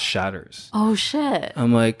glass shatters. Oh shit.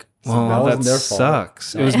 I'm like, well, that that wasn't their fault.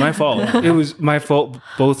 sucks. It was my fault. It was my fault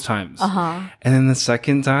both times. And then the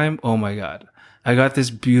second time, oh my God. I got this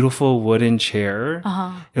beautiful wooden chair.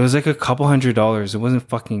 It was like a couple $100s. It wasn't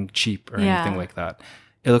fucking cheap or anything like that.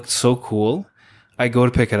 It looked so cool. I go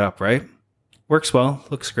to pick it up, right? Works well.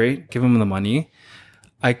 Looks great. Give him the money.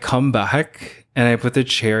 I come back and I put the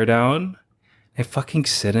chair down. I fucking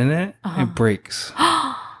sit in it. It breaks.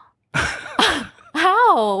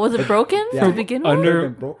 How? Was it broken to begin with? Under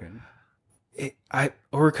broken.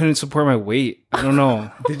 Or it couldn't support my weight. I don't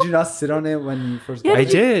know. Did you not sit on it when you first? Yeah, got I it?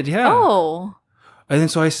 did, yeah. Oh. And then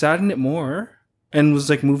so I sat in it more and was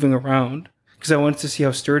like moving around because I wanted to see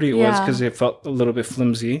how sturdy it was because it felt a little bit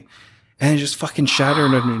flimsy. And it just fucking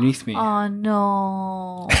shattered underneath me. Oh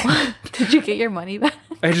no. Did you get your money back?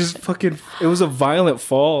 I just fucking, it was a violent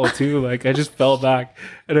fall too. Like I just fell back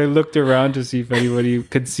and I looked around to see if anybody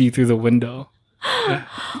could see through the window.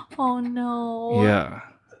 Oh no. Yeah.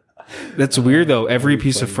 That's weird though. Every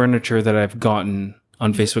piece of furniture that I've gotten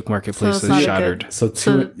on Facebook Marketplace it's is not shattered. good.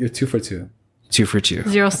 So you're 2 for 2. 2 for 2.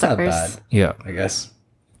 0 That's not stickers. bad, Yeah. I guess.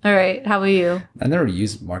 All right. How about you? I never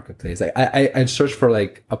used Marketplace. Like I searched for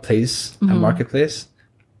like a place, a marketplace,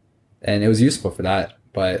 and it was useful for that.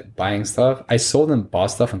 But buying stuff, I sold and bought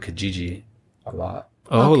stuff on Kijiji a lot.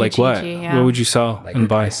 Oh, Okay, like what? GG, yeah. What would you sell Like and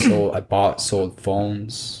buy? sold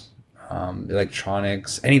phones,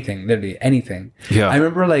 electronics, anything, literally anything. Yeah. I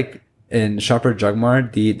remember like in Shopper Drug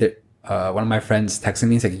Mart, the one of my friends texted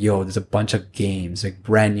me. He's like, "Yo, there's a bunch of games, like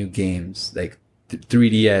brand new games, like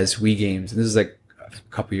 3DS, Wii games." And this is like a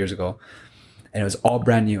couple years ago, and it was all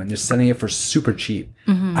brand new, and they're selling it for super cheap.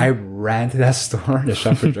 I ran to that store, the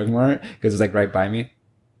Shopper Drug Mart, because it's like right by me,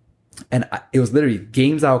 and it was literally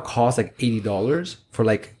games that would cost like $80 for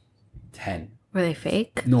like 10. Were they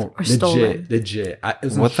fake? No, Or stolen? legit. It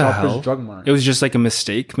was in What the Shoppers hell? Drug Mart. It was just like a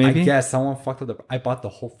mistake, maybe? I guess someone fucked up I bought the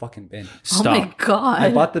whole fucking bin. Stop. Oh my god.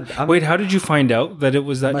 I bought the. Wait, how did you find out that it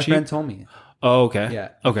was that my cheap? friend told me. Oh, okay. Yeah.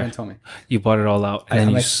 My Okay. friend told me. You bought it all out and I'm then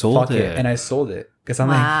you like, sold fuck it. and I sold it because I'm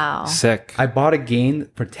Wow. Sick. like, I bought a game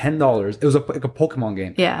for $10. It was like a Pokemon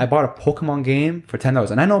game. Yeah. I bought a Pokemon game for $10,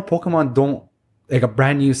 and I know Pokemon don't like a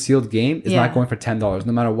brand new sealed game is Yeah. not going for $10,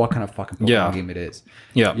 no matter what kind of fucking Pokemon game it is.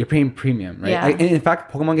 Yeah. You're paying premium, right? Yeah. And in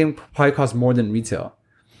fact, Pokemon game probably costs more than retail.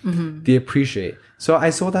 They appreciate. So I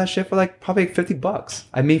sold that shit for like probably $50.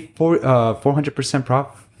 I made 400%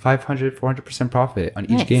 profit, 400% profit on each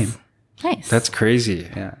Nice. game. Nice. That's crazy.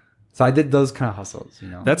 Yeah. So I did those kind of hustles, you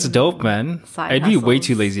know. That's dope, man. Side I'd be way hustles.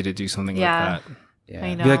 too lazy to do something Yeah. like that. Yeah.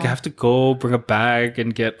 I know. Be like, I have to go bring a bag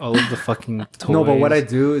and get all of the fucking toys. No, but what I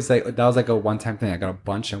do is like that was like a one-time thing. I got a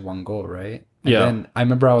bunch in one go, right? And Yeah. then I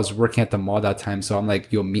remember I was working at the mall that time, so I'm like,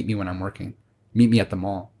 "Yo, meet me when I'm working. Meet me at the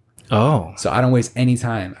mall." Oh. So I don't waste any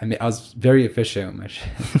time. I mean, I was very efficient with my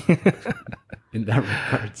shit in that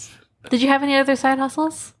regards. Did you have any other side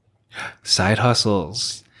hustles? Side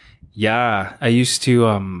hustles. Yeah. I used to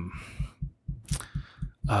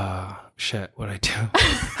shit, what'd I do?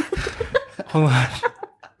 Hold on.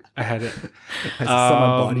 I had it. I saw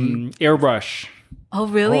my body. Airbrush. Oh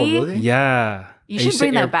really? Oh, really? Yeah. You I should used to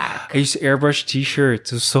bring that back. I used to airbrush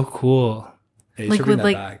t-shirts. It was so cool. Yeah, you Like should bring with that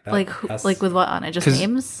like back. That- like who- that's- like with what on it? Just 'Cause,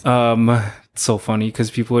 names? It's so funny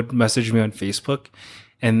because people would message me on Facebook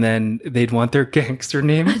and then they'd want their gangster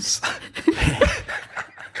names.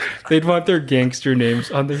 They'd want their gangster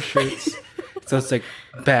names on their shirts. So it's like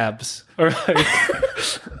Babs or like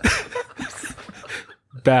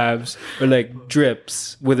Babs or like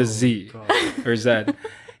Drips with a Z or Z.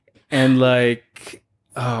 And like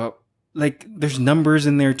there's numbers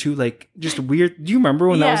in there too, like just weird. Do you remember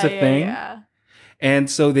when that was a thing? Yeah. And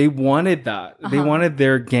so they wanted that. They Uh-huh. wanted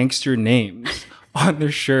their gangster names on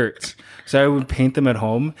their shirts. So I would paint them at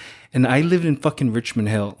home. And I lived in fucking Richmond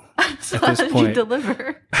Hill So at how this did you point.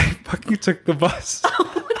 deliver? I fucking took the bus.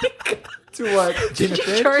 To what? Did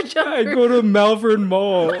you charge up? I'd go to Malvern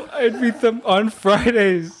Mall. I'd meet them on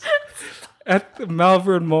Fridays at the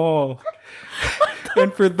Malvern Mall.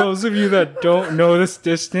 And for those of you that don't know this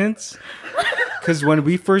distance, because when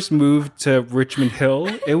we first moved to Richmond Hill,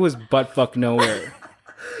 it was buttfuck nowhere.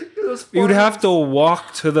 You'd have to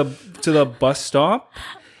walk to the bus stop,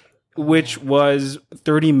 which was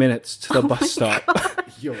 30 minutes to the bus stop.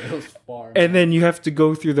 Yo, it was far. And then you have to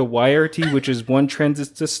go through the YRT, which is one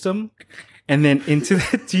transit system, and then into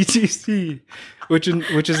the TTC, which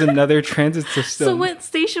is another transit system. So what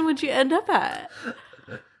station would you end up at?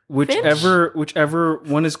 whichever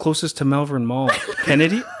one is closest to Malvern Mall.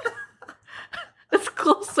 Kennedy?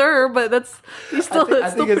 sir, but you still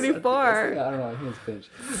it's still pretty far. I don't know. I think it's pinch.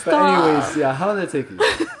 Stop. But anyways, yeah. How did it take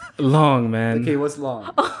you? Long, man. Okay, what's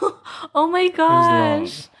long? Oh my It was long.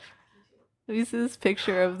 gosh. Let me see this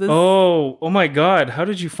picture of this. Oh my God. How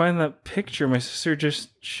did you find that picture? My sister just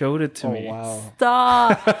showed it to me. Wow.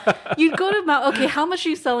 Stop. You'd go to Mount. Okay, how much are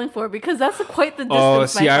you selling for? Because that's quite the distance. Oh,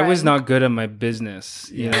 see, my I was friend. not good at my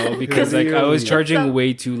business, you know, because Really? like I was charging It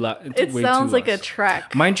way too low. It sounds like a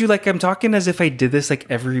trek. Mind you, like I'm talking as if I did this like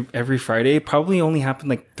every Friday. It probably only happened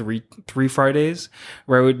like three Fridays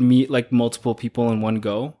where I would meet like multiple people in one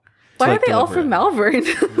go. Why to, are like, they all deliver from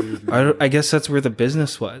it. Malvern? I guess that's where the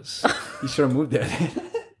business was. You should have moved there.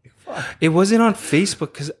 It wasn't on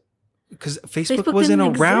Facebook because Facebook wasn't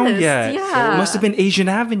didn't around exist. yet. Yeah. It must have been Asian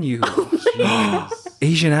Avenue.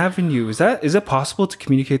 Asian Avenue. Is it possible to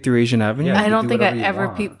communicate through Asian Avenue? Yeah. I You don't do think I whatever you ever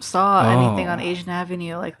want. saw anything Oh. on Asian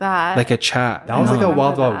Avenue like that. Like a chat. That was I like a don't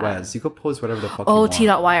wild remember wild that. west. You could post whatever the fuck you oh, want.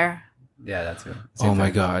 T.Wire. Yeah, that's it. Oh my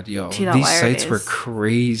God, yo. T.Wire These sites were days.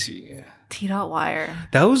 crazy. T.Wire.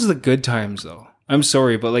 That was the good times though. I'm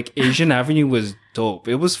sorry, but like Asian Avenue was dope.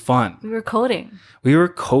 It was fun. We were coding. We were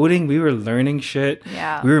coding, we were learning shit.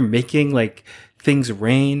 Yeah. We were making like things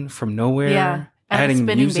rain from nowhere. Yeah. And Adding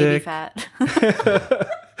spinning music. baby fat.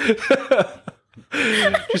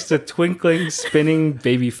 Just a twinkling, spinning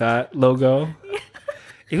baby fat logo.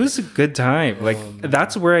 It was a good time. Like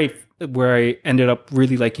that's where I ended up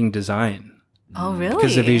really liking design Oh, really?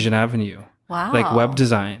 because of Asian Avenue. Wow. Like web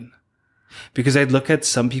design. Because I'd look at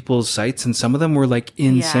some people's sites and some of them were like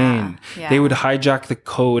insane. Yeah. They would hijack the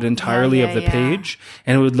code entirely Yeah, of the yeah. page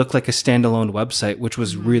and it would look like a standalone website, which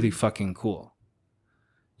was Mm-hmm. really fucking cool.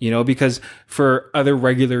 You know, because for other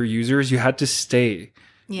regular users, you had to stay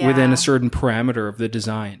within a certain parameter of the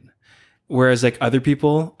design. Whereas like other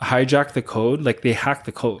people hijack the code, like they hack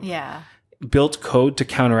the code, Yeah. built code to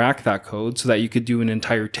counteract that code so that you could do an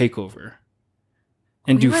entire takeover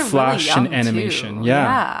and We do were really flash and young, animation. too.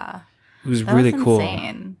 Yeah. It was That really was cool.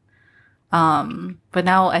 insane. But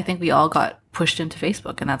now I think we all got pushed into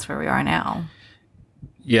Facebook, and that's where we are now.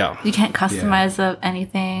 Yeah. You can't customize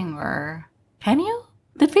anything, or can you?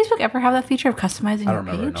 Did Facebook ever have that feature of customizing I your don't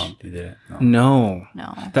remember. page? No, they didn't. No.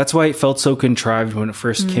 No. No. That's why it felt so contrived when it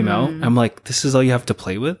first came out. I'm like, this is all you have to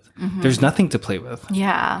play with? There's nothing to play with,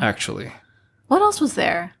 Yeah. actually. What else was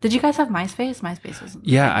there? Did you guys have MySpace? MySpace was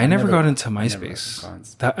Yeah, I never never- got into never MySpace. got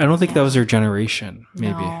into- I don't think that was their generation,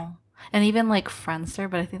 maybe. No. And even like Friendster,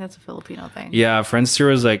 but I think that's a Filipino thing. Yeah, Friendster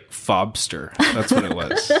was like Fobster. That's what it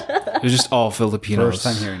was. It was just all Filipinos. First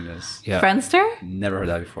time hearing this. Yeah. Friendster? Never heard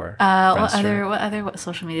that before. What other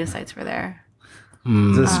social media sites were there?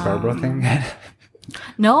 Is this a Scarborough thing?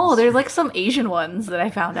 No, there's like some Asian ones that I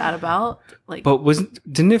found out about. Like, But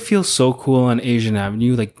didn't it feel so cool on Asian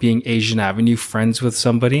Avenue, like being Asian Avenue friends with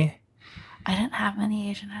somebody? I didn't have many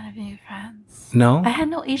Asian Avenue friends. No? I had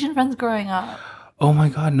no Asian friends growing up. Oh my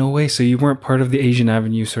God, no way. So you weren't part of the Asian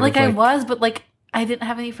Avenue sort Like of I like... was, but like I didn't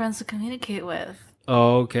have any friends to communicate with.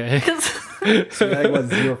 Oh, okay. 'Cause So you had like, what,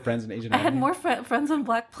 zero friends in Asian I had Avenue? more friends on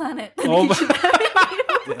Black Planet than Oh my- Asian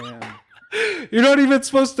Avenue. Damn. You're not even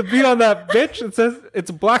supposed to be on that, bitch. It says it's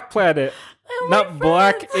Black Planet, not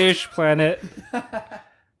Blackish Planet.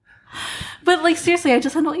 But like seriously, I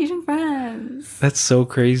just had no Asian friends. That's so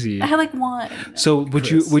crazy. I had like one. So would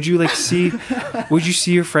you like see would you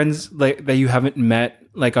see your friends like that you haven't met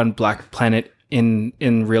like on Black Planet in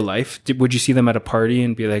real life? Would you see them at a party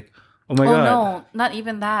and be like, "Oh my Oh god." no, not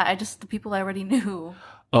even that. I just the people I already knew.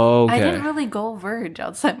 Oh, okay. I didn't really go verge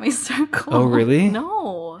outside my circle. Oh, really?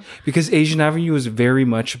 No. Because Asian Avenue was very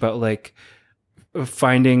much about like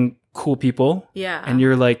finding cool people. Yeah. And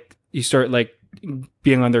you're like you start like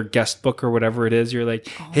being on their guest book or whatever it is. You're like,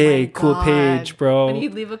 Oh "Hey, my cool God. page, bro." And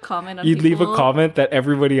you'd leave a comment on You'd leave a people. comment that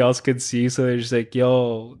everybody else could see, so they're just like,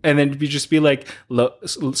 "Yo," and then you just be like,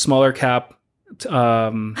 smaller cap,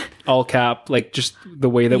 all cap, like just the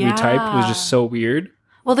way that we typed was just so weird.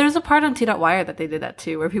 Well, there's a part on T.Wire that they did that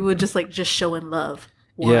too, where people would just like just show in love.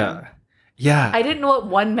 One. Yeah. I didn't know what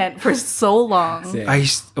one meant for so long. Same. I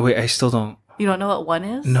still don't. You don't know what one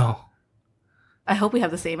is? No. I hope we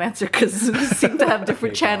have the same answer because we seem to have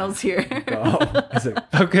different Okay, channels here. Go. It's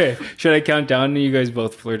like, Okay, should I count down and you guys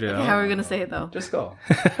both flirt it out? How are we gonna say it though? just go.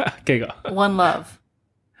 Okay, go. One love.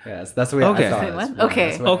 Yes, that's the way Okay. I thought. Say it. what? Yeah, Okay.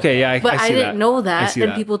 that's what I Okay, yeah, But I, see didn't that. know I that, see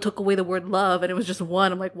and that. people took away the word love, and it was just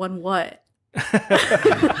one. I'm like, one what?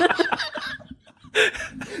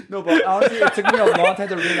 No, but honestly, it took me a long time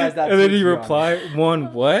to realize that. And then too, you to be honest. reply,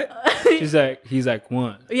 "One what?" He's like,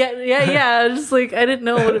 "One." Yeah. Just like I didn't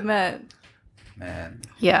know what it meant. Man,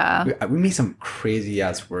 Yeah. we made some crazy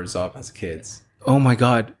ass words up as kids. Oh my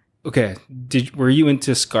god. Okay. Were you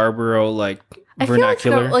into Scarborough like I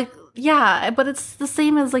vernacular? feel like yeah, but it's the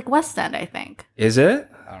same as like West End, I think. Is it?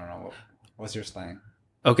 I don't know. What's your slang?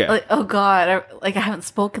 Okay. Like, oh god, I haven't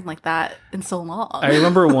spoken like that in so long. I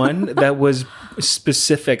remember one that was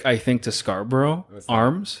specific, I think, to Scarborough. What's that?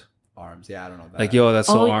 Arms. Arms. Yeah, I don't know that. Like, yo, that's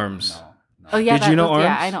so Oh, arms. No. Oh yeah, Did you know Yeah,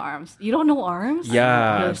 Arms? I know Arms. You don't know Arms?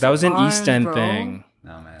 Yeah, There's that was an Arms, East End bro. thing.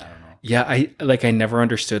 No, man, I don't know. Yeah, I never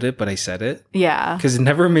understood it, but I said it Yeah. because it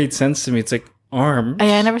never made sense to me. It's like arms.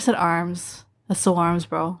 I never said Arms. That's so Arms,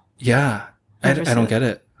 bro. Yeah, I Never don't said. get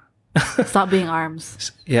it. Stop being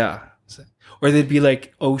Arms. Yeah, or they'd be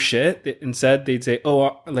like, "Oh shit!" Instead, they'd say,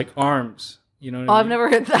 "Oh, like arms." You know? What Oh, I I've mean? never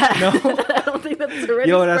heard that. No. I don't think that's the right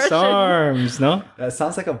Yo, that's expression. arms. No. That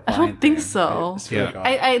sounds like a I don't Vine think thing. so. I swear to God.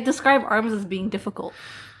 I describe Arms as being difficult.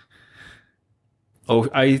 Oh,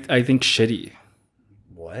 I think shitty.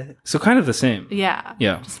 What? So kind of the same. Yeah.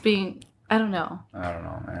 Yeah. Just being, I don't know. I don't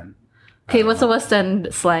know, man. Okay, what's a West End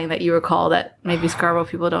slang that you recall that maybe Scarborough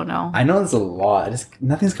people don't know? I know there's a lot.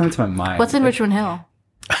 Nothing's coming to my mind. What's in Like, Richmond Hill?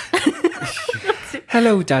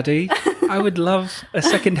 Hello, Daddy. I would love a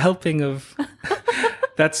second helping of.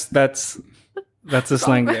 That's the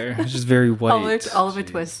slang there. It's just very white. Oliver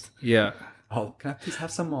Twist. Yeah. Oh, can I please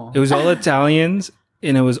have some more? It was all Italians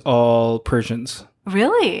and it was all Persians.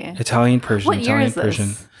 Really? Italian, Persian, What year Italian, is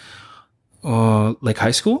this? Persian. Like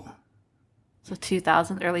high school? So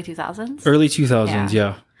 2000s, early 2000s? Early 2000s,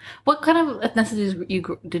 yeah. What kind of ethnicities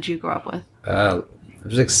did you grow up with? It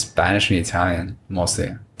was like Spanish and Italian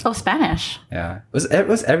mostly. Oh, Spanish. Yeah, it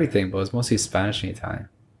was everything, but it was mostly Spanish and Italian.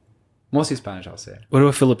 Mostly Spanish, I'll say. What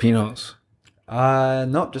about Filipinos?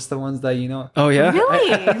 No, just the ones that you know. Oh, yeah?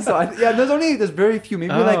 Really? So there's very few,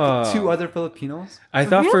 maybe Oh. like 2 other Filipinos. I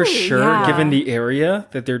thought for Really? sure, Yeah. given the area,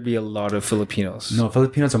 that there'd be a lot of Filipinos. No,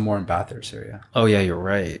 Filipinos are more in Bathurst area. Oh, yeah, you're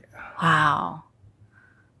right. Wow.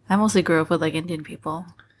 I mostly grew up with like Indian people.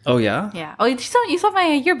 Oh, yeah? Yeah. Oh, you saw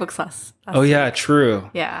my yearbooks last Oh, yeah, true.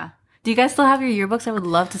 Yeah. Do you guys still have your yearbooks? I would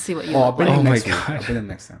love to see what you I'll look bring like. them Oh my next week. God. I'll bring them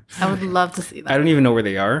next time. I would love to see I that. don't even know where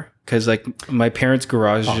they are because, like, my parents'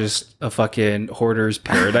 garage is just a fucking hoarder's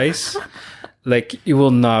paradise. Like, you will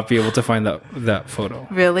not be able to find that photo,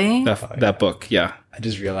 Really? that book. Yeah. I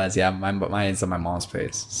just realized, yeah, mine's at my mom's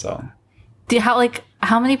place. So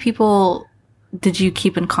How many people did you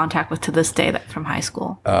keep in contact with to this day that from high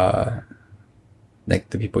school? like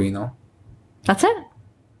the people you know, That's it?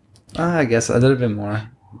 I guess a little bit more,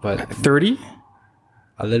 but 30?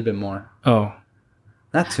 a little bit more. Oh,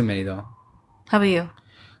 Not too many though. How about you?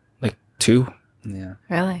 like 2? Yeah.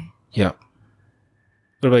 Really? Yeah.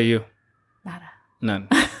 What about you? Nada. None.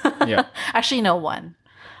 Yeah. Actually, no one.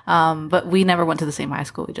 But we never went to the same high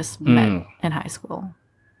school. We just met in high school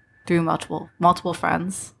through multiple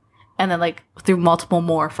friends, and then like through multiple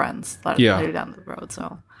more friends later down the road.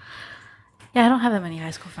 So yeah, I don't have that many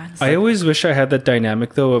high school friends. I always wish I had that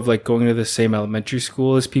dynamic though of like going to the same elementary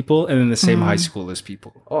school as people and then the same high school as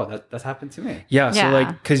people. Oh, that's happened to me. Yeah, so Yeah. like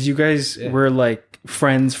because you guys were like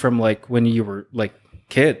friends from like when you were like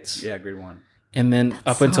kids, Yeah, grade 1. and then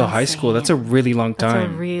up so until high school. That's a really long That's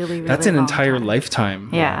time. a really That's an long entire time. lifetime.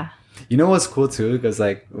 Yeah. You know what's cool too? Because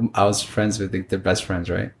like I was friends with like, their best friends,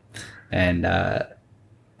 right? And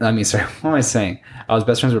sorry, what am I saying? I was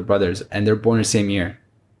best friends with brothers, and they're born the same year.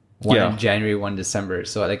 One Yeah. in January, one in December.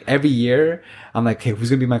 So like every year, I'm like, hey, who's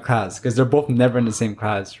gonna be my class? Because they're both never in the same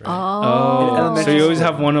class, right? Oh, so elementary you always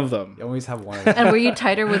school. have one of them. You always have one of them. And were you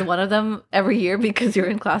tighter with one of them every year because you're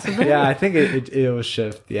in class with them? Yeah, I think it will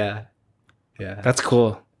shift. Yeah, yeah, That's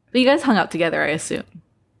cool. But you guys hung out together, I assume.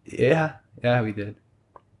 yeah, we did.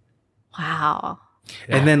 Wow.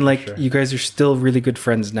 And then like sure. you guys are still really good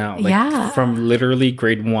friends now. Like, Yeah. from literally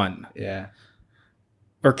grade 1 Yeah,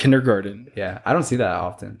 or kindergarten. yeah. I don't see that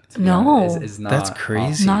often. to be No. honest. It's not. That's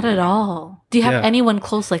crazy. Not at all. Do you have Yeah. anyone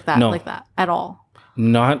close like that? No. Like that at all?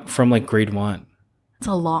 Not from like grade 1. It's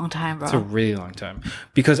a long time, bro. It's a really long time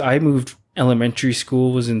because I moved. Elementary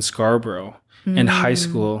school was in Scarborough and high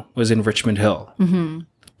school was in Richmond Hill. Mm-hmm.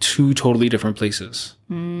 2 totally different places.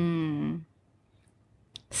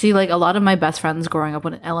 See, like a lot of my best friends growing up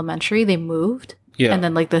in elementary, they moved. Yeah. And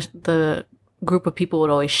then like the group of people would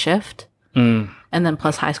always shift. Mm. And then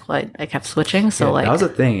plus high school, I kept switching. So Yeah, like, that was the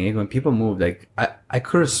thing. When people moved, like I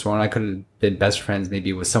could have sworn I could have been best friends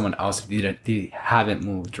maybe with someone else if they haven't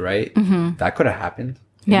moved, right? That could have happened.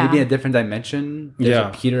 Yeah. Maybe in a different dimension. There's Yeah.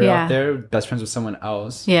 a Peter Yeah. out there, best friends with someone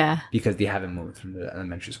else. yeah. Because they haven't moved from the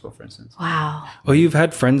elementary school, for instance. Wow. Oh, you've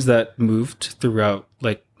had friends that moved throughout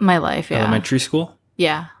like My life, yeah. elementary school?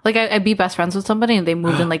 Yeah. Like I'd be best friends with somebody and they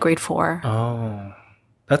moved in like grade 4. Oh,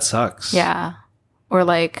 that sucks. Yeah. Or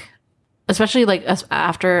like, especially like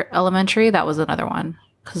after elementary, that was another one.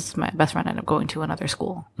 because my best friend ended up going to another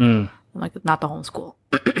school, like not the home school.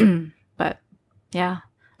 But yeah,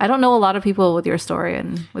 I don't know a lot of people with your story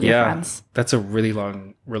and with your friends. That's a really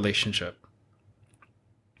long relationship.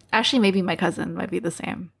 Actually, maybe my cousin might be the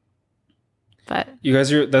same. But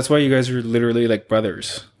that's why you guys are literally like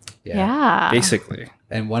brothers. Yeah. Basically.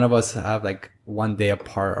 And one of us have like one day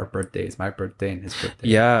apart our birthdays. My birthday and his birthday.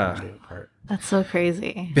 Yeah. 1 day apart. That's so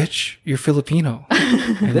crazy. Bitch, you're Filipino.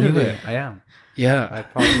 Literally, I am. Yeah. I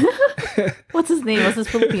probably... What's his name? What's his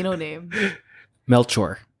Filipino name?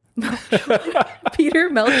 Melchor. Peter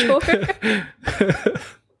Melchor?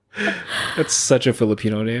 That's such a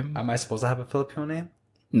Filipino name. Am I supposed to have a Filipino name?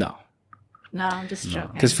 No. No, I'm just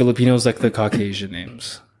joking. Because Filipinos like the Caucasian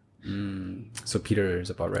names. So Peter is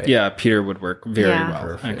about right. Yeah, Peter would work very well,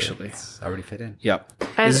 Perfect. actually. It's already fit in. Yep.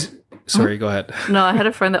 Sorry, go ahead. No, I had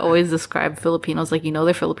a friend that always described Filipinos like,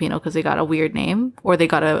 they're Filipino because they got a weird name or they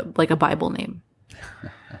got a Bible name.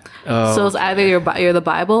 Oh, So it's either you're the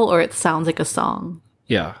Bible or it sounds like a song.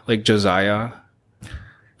 yeah, like Josiah.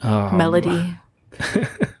 Melody.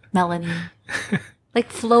 Melanie.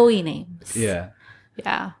 Like flowy names. Yeah.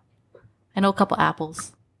 Yeah. I know a couple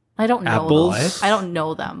apples. I don't know Apples? them. I don't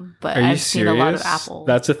know them, but Are you I've seen a lot of serious? apples.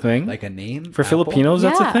 That's a thing? Like a name? For Apple? Filipinos,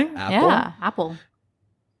 that's a Yeah. thing? Apple? Yeah, apple.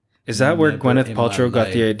 Is that where Never Gwyneth in Paltrow my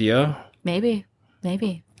got the life. idea? Maybe.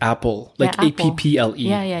 Apple. Like Yeah, apple. Apple.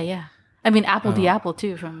 Yeah. I mean, Apple the Apple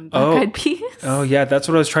too from Black Oh. Eyed Peas. Oh, yeah, that's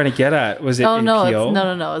what I was trying to get at. Was it Oh no, APO?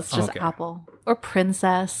 no. It's just Okay. Apple or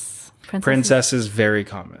Princess. Princess is very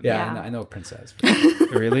common. Yeah, Yeah. I know princess.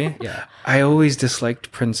 Really? Yeah. I always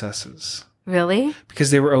disliked princesses Really?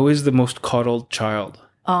 because they were always the most coddled child.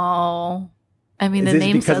 Oh, I mean, Is the this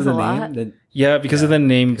name because says of a the lot. name? Yeah, because of the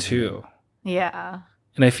name too. Yeah.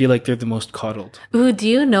 And I feel like they're the most coddled. Ooh, do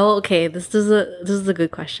you know? Okay, this is a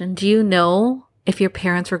good question. Do you know if your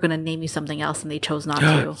parents were going to name you something else and they chose not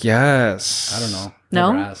to? Yes. I don't know.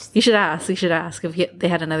 No, Never asked. you should ask. You should ask if they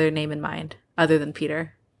had another name in mind other than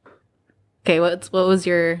Peter. Okay, what was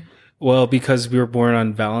your? Well, because we were born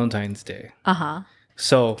on Valentine's Day. Uh-huh.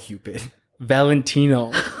 So, Cupid.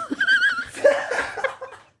 Valentino.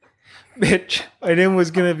 Bitch, my name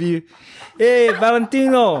was gonna be, hey,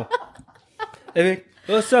 Valentino. Hey,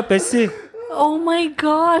 what's up, Bessie? Oh my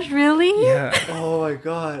gosh, really? Yeah, Oh my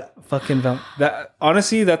god. fucking that.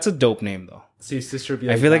 Honestly, that's a dope name though. So your sister would be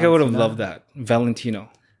I like feel like I would have Valentina? loved that, Valentino.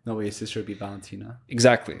 No, wait, your sister would be Valentina.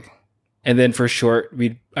 Exactly. And then for short,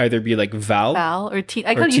 we'd either be like Val. Val or Tino?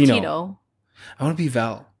 I Or called you Tino. Tino. I want to be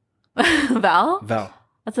Val. Val? Val.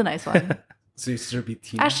 That's a nice one. So your sister would be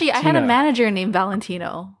Tina. Actually, I had a Tina. manager named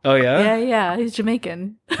Valentino. Oh yeah. Yeah. He's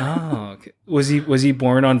Jamaican. Oh, okay. Was he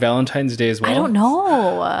born on Valentine's Day as well? I don't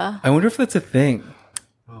know. I wonder if that's a thing.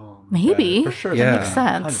 Oh, my Maybe. God. For sure. Yeah. Makes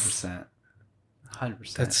sense. 100%.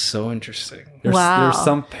 100%. That's so interesting. Wow. There's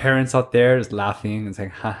some parents out there just laughing and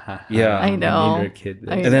saying, ha ha. ha, Yeah. I know. Name your kid this.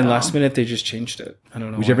 I And then know. last minute they just changed it. I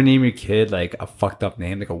don't know. Would you ever why. name your kid like a fucked up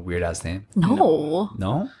name, like a weird ass name? No.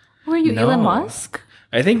 No? Were you No. Elon Musk?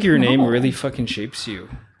 I think your name No. really fucking shapes you,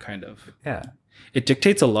 kind of. Yeah. It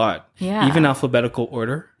dictates a lot. Yeah. Even alphabetical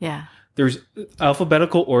order. Yeah. There's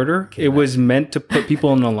alphabetical order. It was meant to put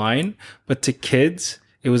people in a line, but to kids,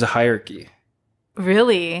 it was a hierarchy.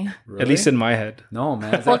 Really? Really? At least in my head. No,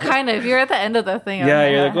 man. It's Well, like- kind of. You're at the end of the thing. Yeah,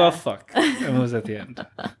 you're like, well, fuck. I was at the end.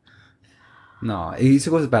 No, it used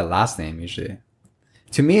to go by last name usually.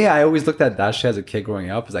 To me, I always looked at that shit as a kid growing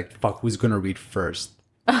up. It's like, fuck, who's gonna read first?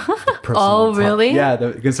 The person Oh, on top. really? Yeah,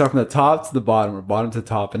 you can start from the top to the bottom or bottom to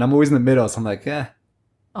top. And I'm always in the middle, so I'm like,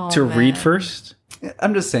 Oh, To read man. first?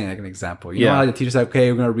 I'm just saying like an example. You Yeah. know how the teacher's like,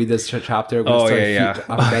 okay, we're gonna read this chapter. We're gonna Oh, start yeah.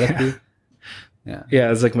 alphabetically. Yeah,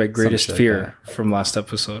 Yeah, it's like my greatest shit like fear from last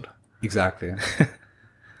episode. exactly.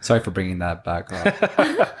 Sorry for bringing that back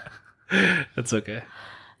up. That's okay.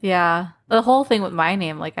 Yeah. The whole thing with my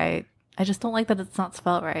name, like, I just don't like that it's not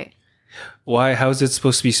spelled right. Why? How is it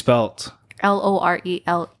supposed to be spelt?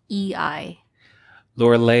 Lorelei.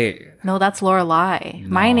 Lorelei. No, that's Lorelei.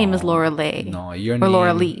 My name is Lorelei. No, your Or name.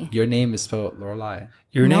 Laura Lee. Your name is spelled Lorelei.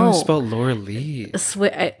 Your name is No. spelled Lorelei.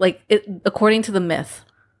 According to the myth,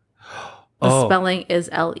 the Oh. spelling is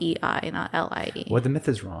Lei, not Lie. What the myth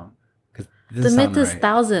is wrong? 'Cause it The doesn't myth sound is right.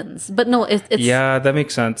 thousands, but no, it's Yeah, that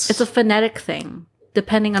makes sense. it's a phonetic thing,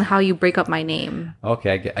 depending on how you break up my name.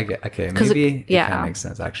 Okay, I get. Okay, 'Cause maybe it yeah. kind of makes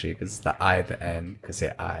sense actually because the I at the end could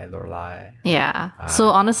say I Lorelei. Yeah. So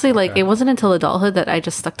honestly, like, it wasn't until adulthood that I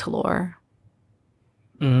just stuck to Lore.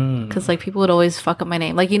 Mm. Because like people would always fuck up my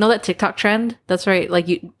name. Like, you know that TikTok trend? That's right. Like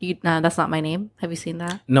you that's not my name. Have you seen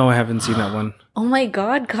that? No, I haven't seen that one. Oh my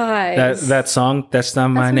god, guys. That song, that's not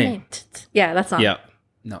my That's name. Yeah, that's not. Yeah.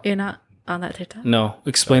 No, You're not. on that TikTok? No,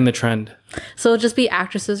 explain the trend. So it'll just be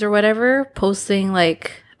actresses or whatever posting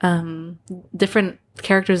like different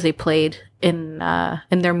characters they played in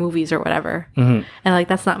their movies or whatever, and like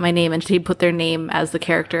that's not my name, and they put their name as the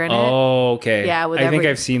character in it. Oh, okay. Yeah, with I think every-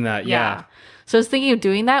 I've seen that. Yeah. So I was thinking of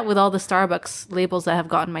doing that with all the Starbucks labels that have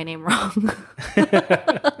gotten my name wrong.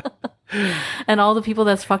 And all the people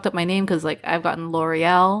that's fucked up my name, because like I've gotten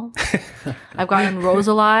L'Oreal, I've gotten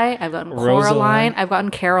Rosalie, I've gotten Coraline, I've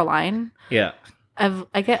gotten Caroline. Yeah.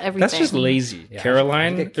 I get everything. That's just lazy. Yeah, I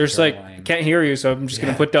Caroline, get there's Caroline. like, can't hear you, so I'm just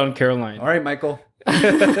going to put down Caroline. All right, Michael.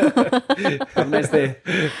 Have a nice day.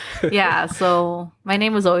 Yeah, so my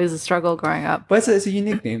name was always a struggle growing up. But it's a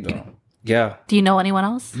unique name, though. Yeah. Do you know anyone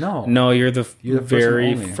else? No. No, you're the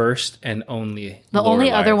very and only. first and only. The only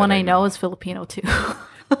Lorelai other that one I know is Filipino too.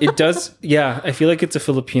 It does. Yeah. I feel like it's a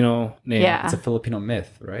Filipino name. Yeah. It's a Filipino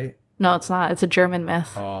myth, right? No, it's not. It's a German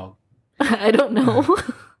myth. Oh, I don't know.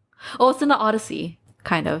 Oh, it's in the Odyssey,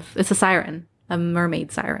 kind of. It's a siren, a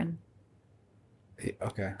mermaid siren.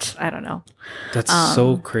 okay. I don't know. That's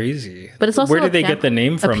so crazy. But it's also Where a did they pian- get the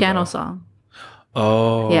name from? A piano though? song.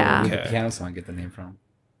 Oh, Yeah. Where did the Okay. piano song get the name from?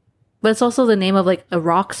 But it's also the name of like a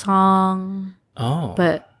rock song. Oh.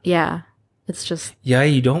 But yeah, it's just, Yeah,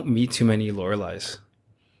 you don't meet too many Loreleis.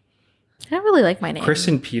 I don't really like my name. Chris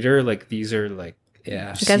and Peter, like these are like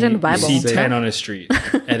Yeah. You guys are in the Bible. You see Say- 10 on a street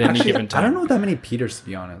at any Actually, given time. I don't know that many Peters, to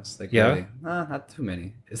be honest. Like, Yeah? really. Nah, not too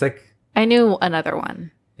many. It's like, I knew another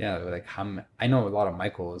one. yeah, like I know a lot of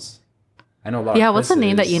Michaels. I know a lot. Yeah, of what's the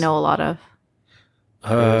name that you Chris's. know a lot of?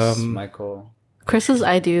 Chris, Michael. Chris's,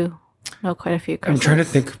 I do know quite a few I'm Chris's. trying to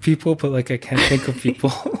think of people, but like I can't think of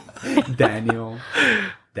people. Daniel.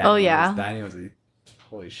 Oh, yeah. Daniel's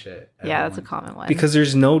holy shit. Yeah, that's a Everyone. common one. Because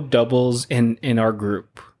there's no doubles in our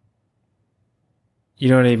group. You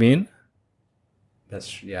know what I mean?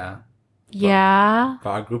 That's yeah. yeah. But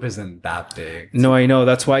our group isn't that big. No, I know.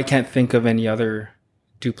 That's why I can't think of any other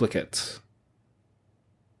duplicates.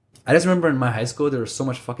 I just remember in my high school there was so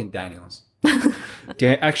much fucking Daniels.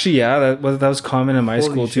 Actually, yeah, that was common in my Holy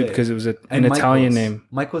school too shit. because it was an And Italian Michaels. name.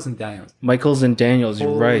 Michaels and Daniels. Michaels and Daniels. You're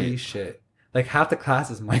Holy right. shit. Like half the class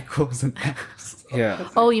is Michaels and Daniels. Yeah.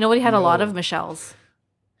 Oh, you know what? He had a lot No. of Michelles.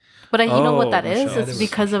 But you know what Oh, that is? Michelle. There It's was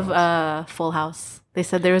because of Michelles. Full House. They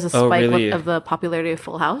said there was a Oh, spike really? of the popularity of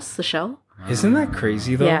Full House, the show. Isn't that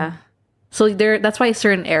crazy though? Yeah. So that's why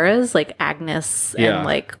certain eras like Agnes Yeah. and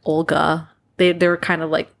like Olga, they were kind of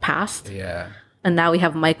like past. Yeah. And now we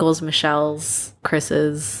have Michael's, Michelle's,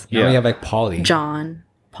 Chris's, Now we have like Polly John,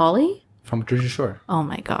 Polly? from Jersey Shore. Oh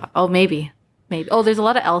my god. Oh, maybe. Oh, there's a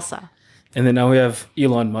lot of Elsa. And then now we have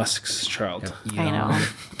Elon Musk's child, I know.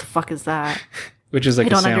 What the fuck is that? which is like I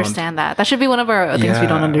don't a sound. understand that. That should be one of our things we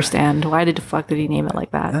don't Yeah. understand. Why did the fuck did he name it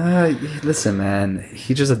like that? Listen, man,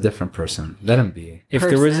 he's just a different person. Let him be. If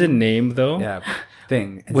there was a Person. name though, Yeah.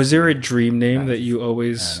 Thing. was there a dream name that you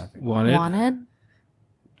always nothing. wanted? Wanted?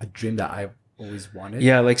 a dream that I always wanted?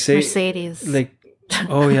 Yeah, like say Mercedes. like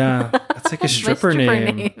oh yeah, that's like a stripper, stripper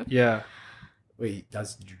name. name. Yeah. Wait,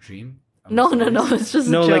 that's your dream? no. It's just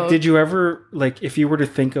No, a like joke. did you ever like if you were to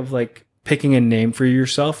think of like picking a name for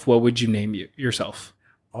yourself, what would you name yourself?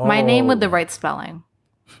 My name with the Oh, right spelling.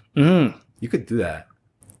 Mm. You could do that.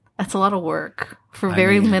 That's a lot of work for I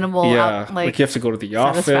very mean, minimal. Yeah, like, like you have to go to the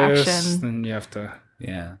office, satisfaction. and you have to.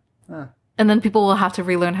 Yeah. and then people will have to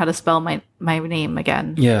relearn how to spell my name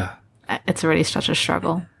again. Yeah. It's already such a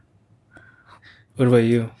struggle. What about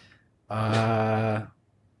you? I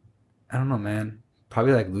don't know, man.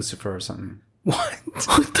 Probably like Lucifer or something. What?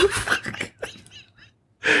 What the fuck?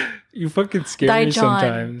 You fucking scare me Dijon.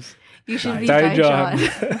 sometimes. You should be Dijon.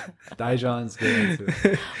 Dijon. Dijon's good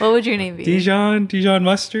too. What would your name be? Dijon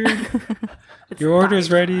mustard. It's Your order's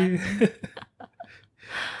Dijon. ready.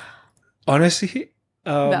 Honestly,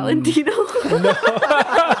 Valentino.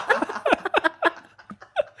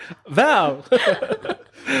 Val.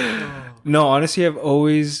 No, honestly, I've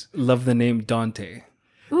always loved the name Dante.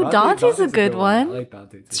 Ooh, Dante's a good I one. like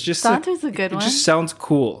Dante too. It's just Dante's a good it one. just sounds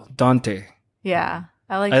cool. Dante. Yeah,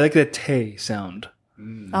 I like. I like the te sound.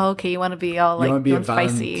 Oh, okay, you want to be all like you want to be a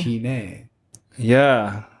spicy. Valentine.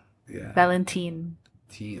 Yeah. Yeah. Valentine.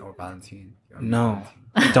 Teen or Valentine. You wanna be No.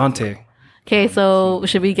 Valentine. Dante. Okay, so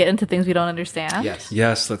should we get into things we don't understand? Yes.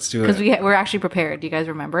 Yes, let's do Because it. we're actually prepared. Do you guys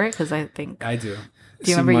remember it? Because I think. I do. Do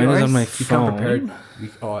you remember mine yours? is on my You come phone.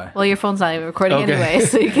 prepared. Well, your phone's not even recording Okay. anyway,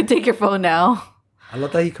 so you can take your phone now. I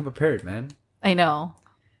love that you come prepared, man. I know.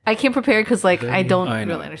 I came prepared because I don't I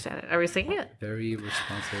know. really understand it. Are we saying it? Very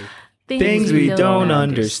responsive. Things we don't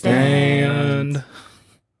understand.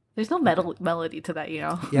 There's no melody to that, you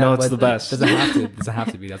know. No, it's but the best. Doesn't have to. Doesn't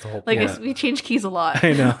have to be. That's the whole Like point. we change keys a lot.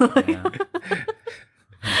 I know. Yeah.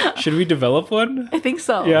 Should we develop one? I think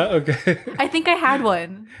so. Yeah. Okay. I think I had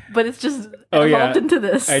one, but it's just Oh, yeah. evolved into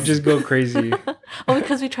this. I just go crazy. Oh,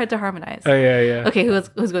 because we tried to harmonize. Oh yeah, yeah. Okay,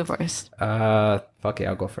 who's going first? Fuck it,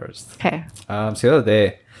 I'll go first. Okay. So the other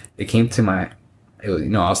day, it came to I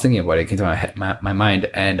was thinking about it. It came to my mind,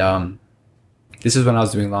 and this is when I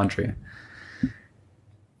was doing laundry.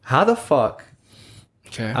 How the fuck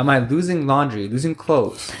Okay. am I losing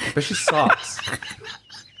clothes, especially socks,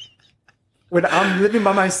 when I'm living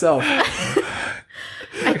by myself?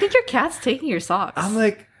 I think your cat's taking your socks. I'm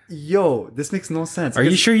like, yo, this makes no sense. Are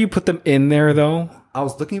you sure you put them in there though? I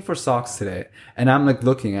was looking for socks today, and I'm like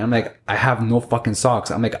looking, and I'm like, I have no fucking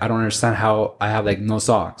socks. I'm like, I don't understand how I have like no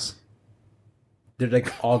socks. They're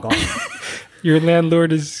like all gone. Your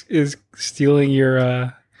landlord is stealing your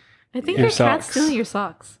I think your your cat's socks. stealing your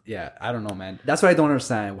socks. Yeah, I don't know, man. That's what I don't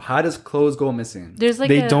understand. How does clothes go missing? There's like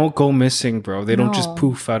they don't go missing, bro. They don't just No.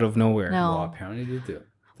 poof out of nowhere. No. Well, apparently they do.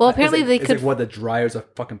 Well, apparently Is it- they is could. it what, the dryer's a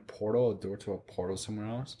fucking portal, a door to a portal somewhere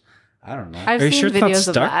else? I don't know. I've Are you seen sure it's not videos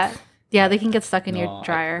of stuck? that. Yeah, they can get stuck in No, your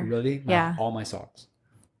dryer. Really? Yeah. All my socks.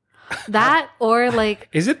 That or like,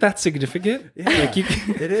 Is it that significant? Yeah, Like you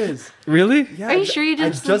it is. really? Yeah, Are you sure you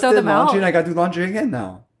just I throw did them laundry out? and I got to do laundry again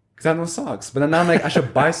now because I have no socks. But then now I'm like, I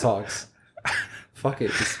should buy socks. Fuck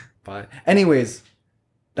it, just buy. Anyways,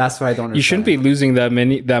 that's what I don't understand. You shouldn't be losing that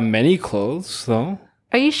many clothes though.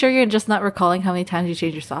 are you sure you're just not recalling how many times you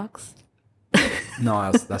change your socks?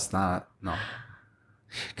 No, that's not. No,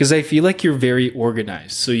 Because I feel like you're very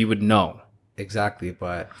organized, so you would know. exactly.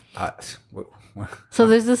 But So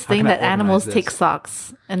there's this How thing can I that animals organize take this?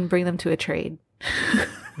 socks and bring them to a trade.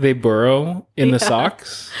 They burrow in the Yeah.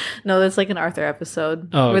 socks. No, that's like an Arthur episode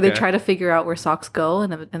Oh, where they okay. try to figure out where socks go in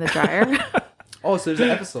the dryer. oh, so there's an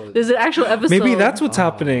episode. There's an actual episode. Maybe that's what's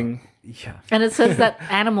happening. Yeah. And it says that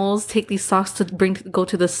animals take these socks to go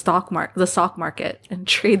to the sock market and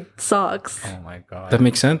trade socks. Oh my god. That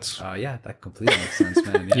makes sense. Yeah, that completely makes sense,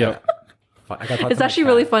 man. Yeah. Yep. Fuck, I gotta talk It's to my actually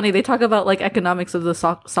really cat. funny. They talk about like economics of the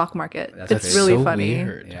sock market. That's It's okay. really So funny.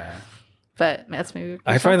 weird. Yeah. But that's maybe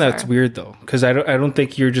I find that's weird though, because I don't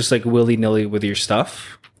think you're just like willy nilly with your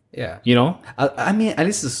stuff. Yeah. You know. I mean, at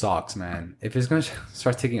least the socks, man. If it's gonna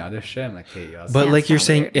start taking other shit, I'm like, hey, yo, But Yeah, like it's you're not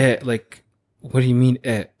saying weird. it, like what do you mean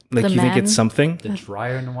it? Like The you think man- it's something? the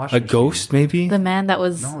dryer and the A washing machine. ghost maybe? the man that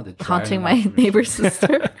was No, the dryer haunting and my washing machine. neighbor's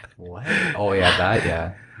sister. What? Oh yeah, that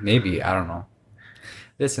yeah. Maybe I don't know.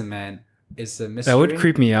 Listen, man, it's a mystery. That would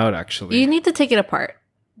creep me out actually. You need to take it apart.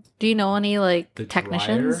 Do you know any like The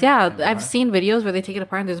technicians? dryer Yeah, and the I've dryer? seen videos where they take it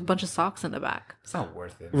apart and there's a bunch of socks in the back. It's not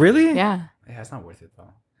worth it. Really? Yeah, Yeah, it's not worth it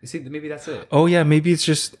though. You see, maybe that's it. Oh yeah, maybe it's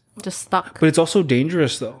just just stuck. but it's also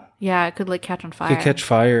dangerous though. Yeah, it could like catch on It fire. could catch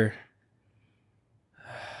fire.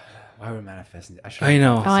 Why would manifest? Should I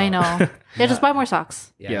know. Oh, I know. Yeah, just buy more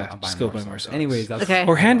socks. Yeah, I'm just buying go buy more socks. Anyways, that's Okay.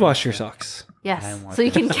 Or hand wash your socks. Yes, Hand wash so you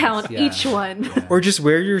can your count socks, yeah. each one. Yeah. Or just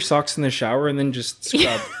wear your socks in the shower and then just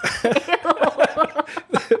scrub.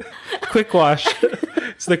 Quick wash.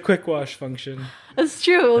 It's the quick wash function. That's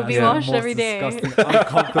true. It would be That's the washed most every day. disgusting,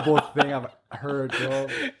 uncomfortable thing I've heard, bro.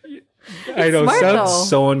 I know. smart, Sounds though.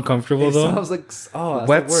 so uncomfortable It though. sounds like that's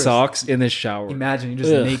Wet the worst. socks in the shower. Imagine you're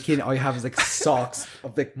just Ugh. naked. And all you have is like socks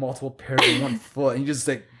of like multiple pairs on one foot, and you just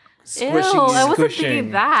like Ew, squishing. I wasn't squishing.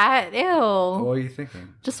 thinking that. Ew. What are you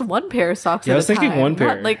thinking? Just one pair of socks. Yeah, at I was a thinking time, one not,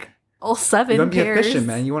 pair. like all You 7 want to be pairs. efficient,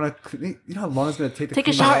 man. You want to. You know how long it's gonna take to Take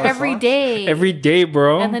a clean shower all the every socks? day. Every day,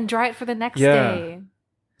 bro. and then dry it for the next Yeah. day.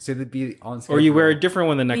 So they'd be on. Or you wear a schedule. different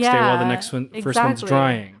one the next day while the next one, first one's exactly.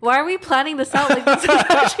 drying. Why are we planning this out like this? Is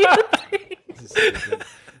actually a thing? This is stupid.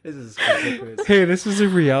 This is ridiculous. Hey, this is a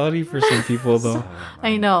reality for some people, though. Oh, I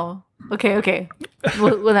man. know. Okay.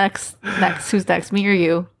 Well, next. Who's next? Me or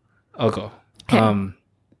you? I'll go. Okay.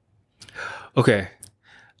 Okay.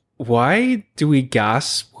 Why do we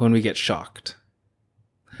gasp when we get shocked?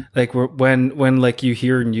 Like when like you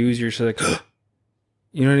hear news, you're just like,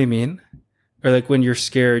 you know what I mean? Or like when you're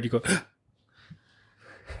scared, you go,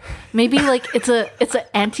 Maybe like it's an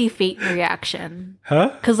anti-fate reaction. huh?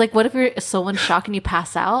 Because like, what if you're so in shock and you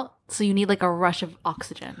pass out? So you need like a rush of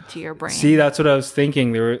oxygen to your brain. See, that's what I was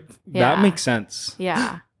thinking. That Yeah. makes sense.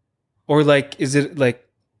 Yeah. Or like, is it like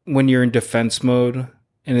when you're in defense mode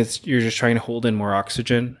and you're just trying to hold in more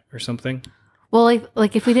oxygen or something? Well,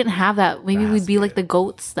 like if we didn't have that, maybe That's we'd be like good. the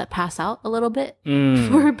goats that pass out a little bit Mm.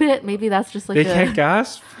 for a bit. Maybe that's just like They can't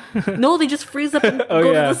gasp. No, they just freeze up and Oh,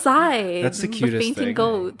 go yeah. to the side. That's the cutest fainting thing.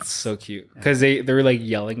 goats. It's so cute because they're like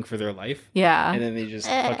yelling for their life. Yeah. And then they just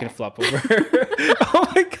fucking flop over.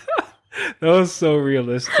 Oh my god. That was so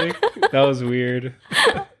realistic. That was weird.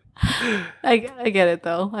 I get it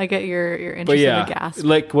though. I get your interest But in yeah, the gas.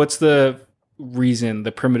 like what's the reason,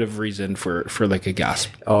 the primitive reason for like a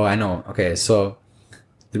gasp. Oh, I know. Okay, so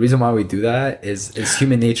the reason why we do that is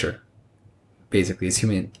human nature. Basically, it's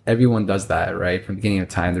human. Everyone does that, right? From the beginning of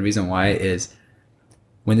time. The reason why is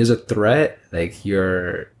when there's a threat, like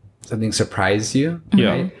something surprises you, Yeah.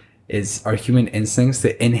 right? Is our human instincts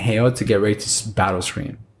to inhale to get ready to battle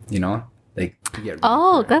scream, you know? Like to get ready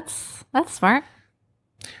Oh, for it. that's smart.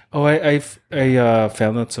 Oh, I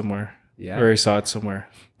found that somewhere. Yeah. Or I saw it somewhere.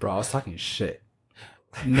 Bro, I was talking shit.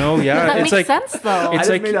 No, yeah, That it's makes like sense though. I It's just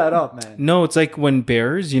like- made that up, man. no, it's like when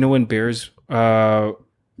bears,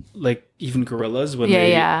 like even gorillas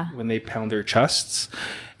Yeah. when they pound their chests,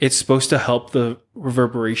 it's supposed to help the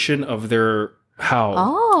reverberation of their howl.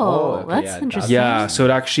 Oh, okay, that's yeah, interesting. Yeah, so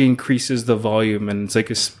it actually increases the volume, and it's like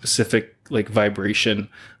a specific like vibration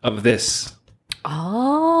of this.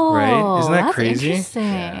 Oh, Right? Isn't that that's crazy? Interesting.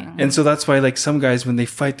 Yeah. And so that's why like some guys when they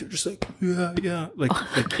fight, they're just like yeah, like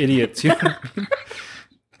idiots. You know?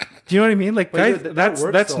 Do you know what I mean? Like, But guys, dude, that that's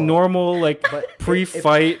works, though. normal, like But it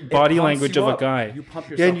pre-fight body pumps language you of a up. guy. You pump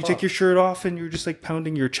Yeah, and yourself you take up. your shirt off, and you're just like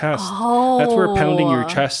pounding your chest. Oh, That's where pounding your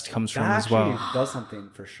chest comes from That as well. actually does something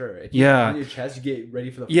for sure. If you Yeah. on your chest, you get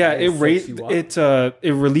ready for the Yeah, fight, it sets you up.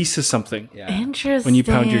 it releases something. Yeah. Interesting. When you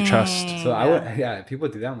pound your chest. So I would, if people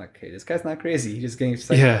do that, I'm like, okay, this guy's not crazy. He's just getting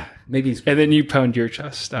excited. Yeah, Maybe he's, and then you pound your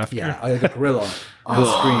chest after. yeah, like a gorilla on the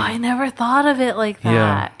Oh, screen. I never thought of it like that.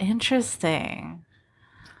 Yeah. Interesting.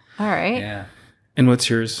 All right. Yeah, And what's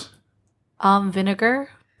yours? Vinegar.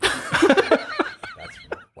 that's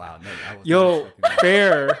wow. No, I was Yo, not expecting that.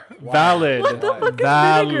 fair, valid, What the fuck is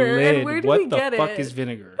valid. vinegar? And where do what we the get fuck it? is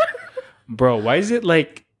vinegar, bro? Why is it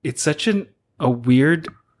like it's such a weird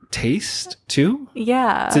taste too?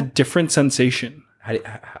 Yeah. It's a different sensation.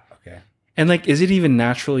 Okay. And like, is it even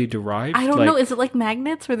naturally derived? I don't Like, know. Is it like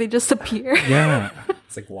magnets where they just appear? Yeah,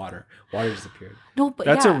 It's like water. Water disappeared. No, but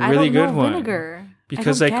That's yeah, a I really don't good know one. Vinegar.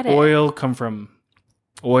 because I like don't get it. oil come from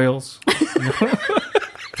oils.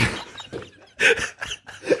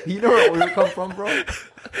 You know where oil come from, bro?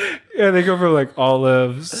 Yeah, they go from like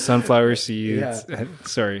olives, sunflower seeds.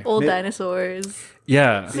 Sorry. Old May- dinosaurs.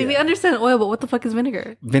 Yeah, See, we understand oil, but what the fuck is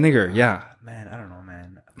vinegar? vinegar. Yeah, Man, I don't know,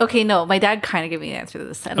 man. Okay, no, my dad kind of gave me an answer to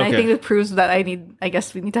this, and I Okay. think it proves that I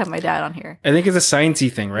guess we need to have my dad on here. I think it's a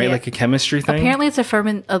sciencey thing, right? Yeah. Like a chemistry thing. Apparently, it's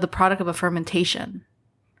the product of a fermentation.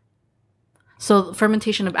 So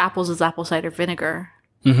fermentation of apples is apple cider vinegar.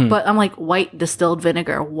 Mhm. But I'm like, white distilled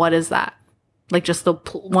vinegar. What is that? Like just the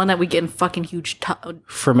one that we get in fucking huge.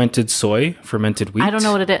 Fermented soy, fermented wheat. I don't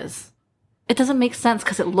know what it is. It doesn't make sense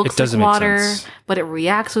because it looks It doesn't like make water, sense. but it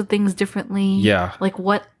reacts with things differently. Yeah. Like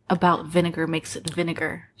what about vinegar makes it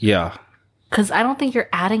vinegar? Yeah, Because I don't think you're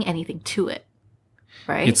adding anything to it,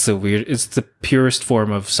 right? it's the purest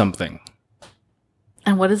form of something.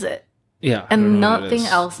 And what is it? Yeah, I don't And know what it nothing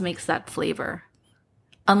is. else makes that flavor.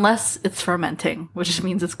 Unless it's fermenting, which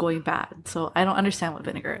means it's going bad. So I don't understand what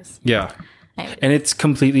vinegar is. Yeah, Anyways. and it's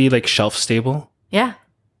completely like shelf stable Yeah.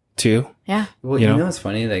 too. Yeah. Well, You you know? know what's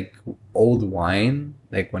funny? Like old wine,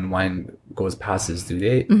 like when wine goes past its due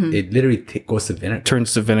date, Mhm. it literally goes to vinegar.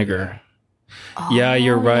 Turns to vinegar. Yeah,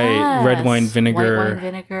 you're right. Red wine vinegar. White wine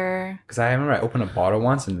vinegar. Because I remember I opened a bottle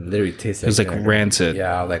once and it literally tasted It was like vinegar. rancid.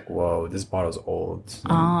 Yeah, I was like, whoa, this bottle's old.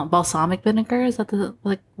 Balsamic vinegar? Is that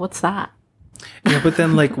what's that? Yeah, but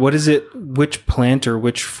then like, what is it? Which plant or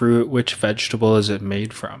which fruit, which vegetable is it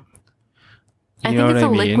made from? I You know think it's a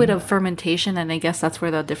what I mean? liquid of fermentation, and I guess that's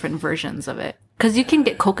where the different versions of it. Because you can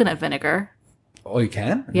get coconut vinegar. Oh, you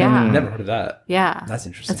can? Yeah. Never heard of that. Yeah. That's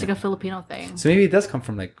interesting. It's like a Filipino thing. So maybe it does come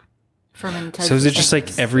from like, Fermented. So is it just like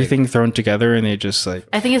things. everything thrown together and they just like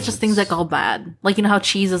I think it's just things that go bad. Like, you know how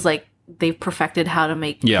cheese is like, they've perfected how to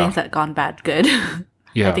make Yeah. things that gone bad good.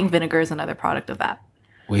 yeah I think vinegar is another product of that.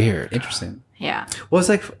 weird. interesting. Yeah. Well, it's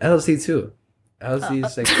like LSD too. LSD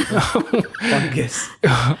is like fungus.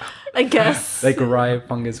 I guess. Like rye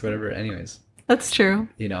fungus, whatever. Anyways, That's true.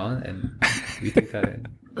 you know, and we think that in.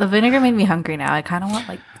 The vinegar made me hungry now. I kind of want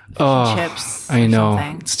like fish Oh, and chips. I or know.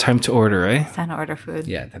 something. It's time to order, eh? It's time to order food.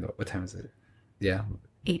 Yeah, what time is it? Yeah.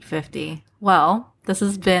 8:50. Well, this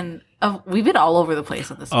has been. We've been all over the place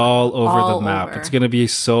on this. All over All the map. over. It's gonna be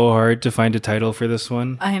so hard to find a title for this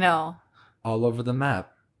one. I know. All over the map.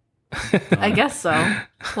 I guess so.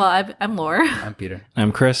 Well, I'm Laura, I'm Peter.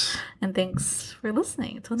 I'm Chris. and thanks for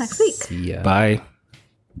listening. Until next week. See ya. Bye.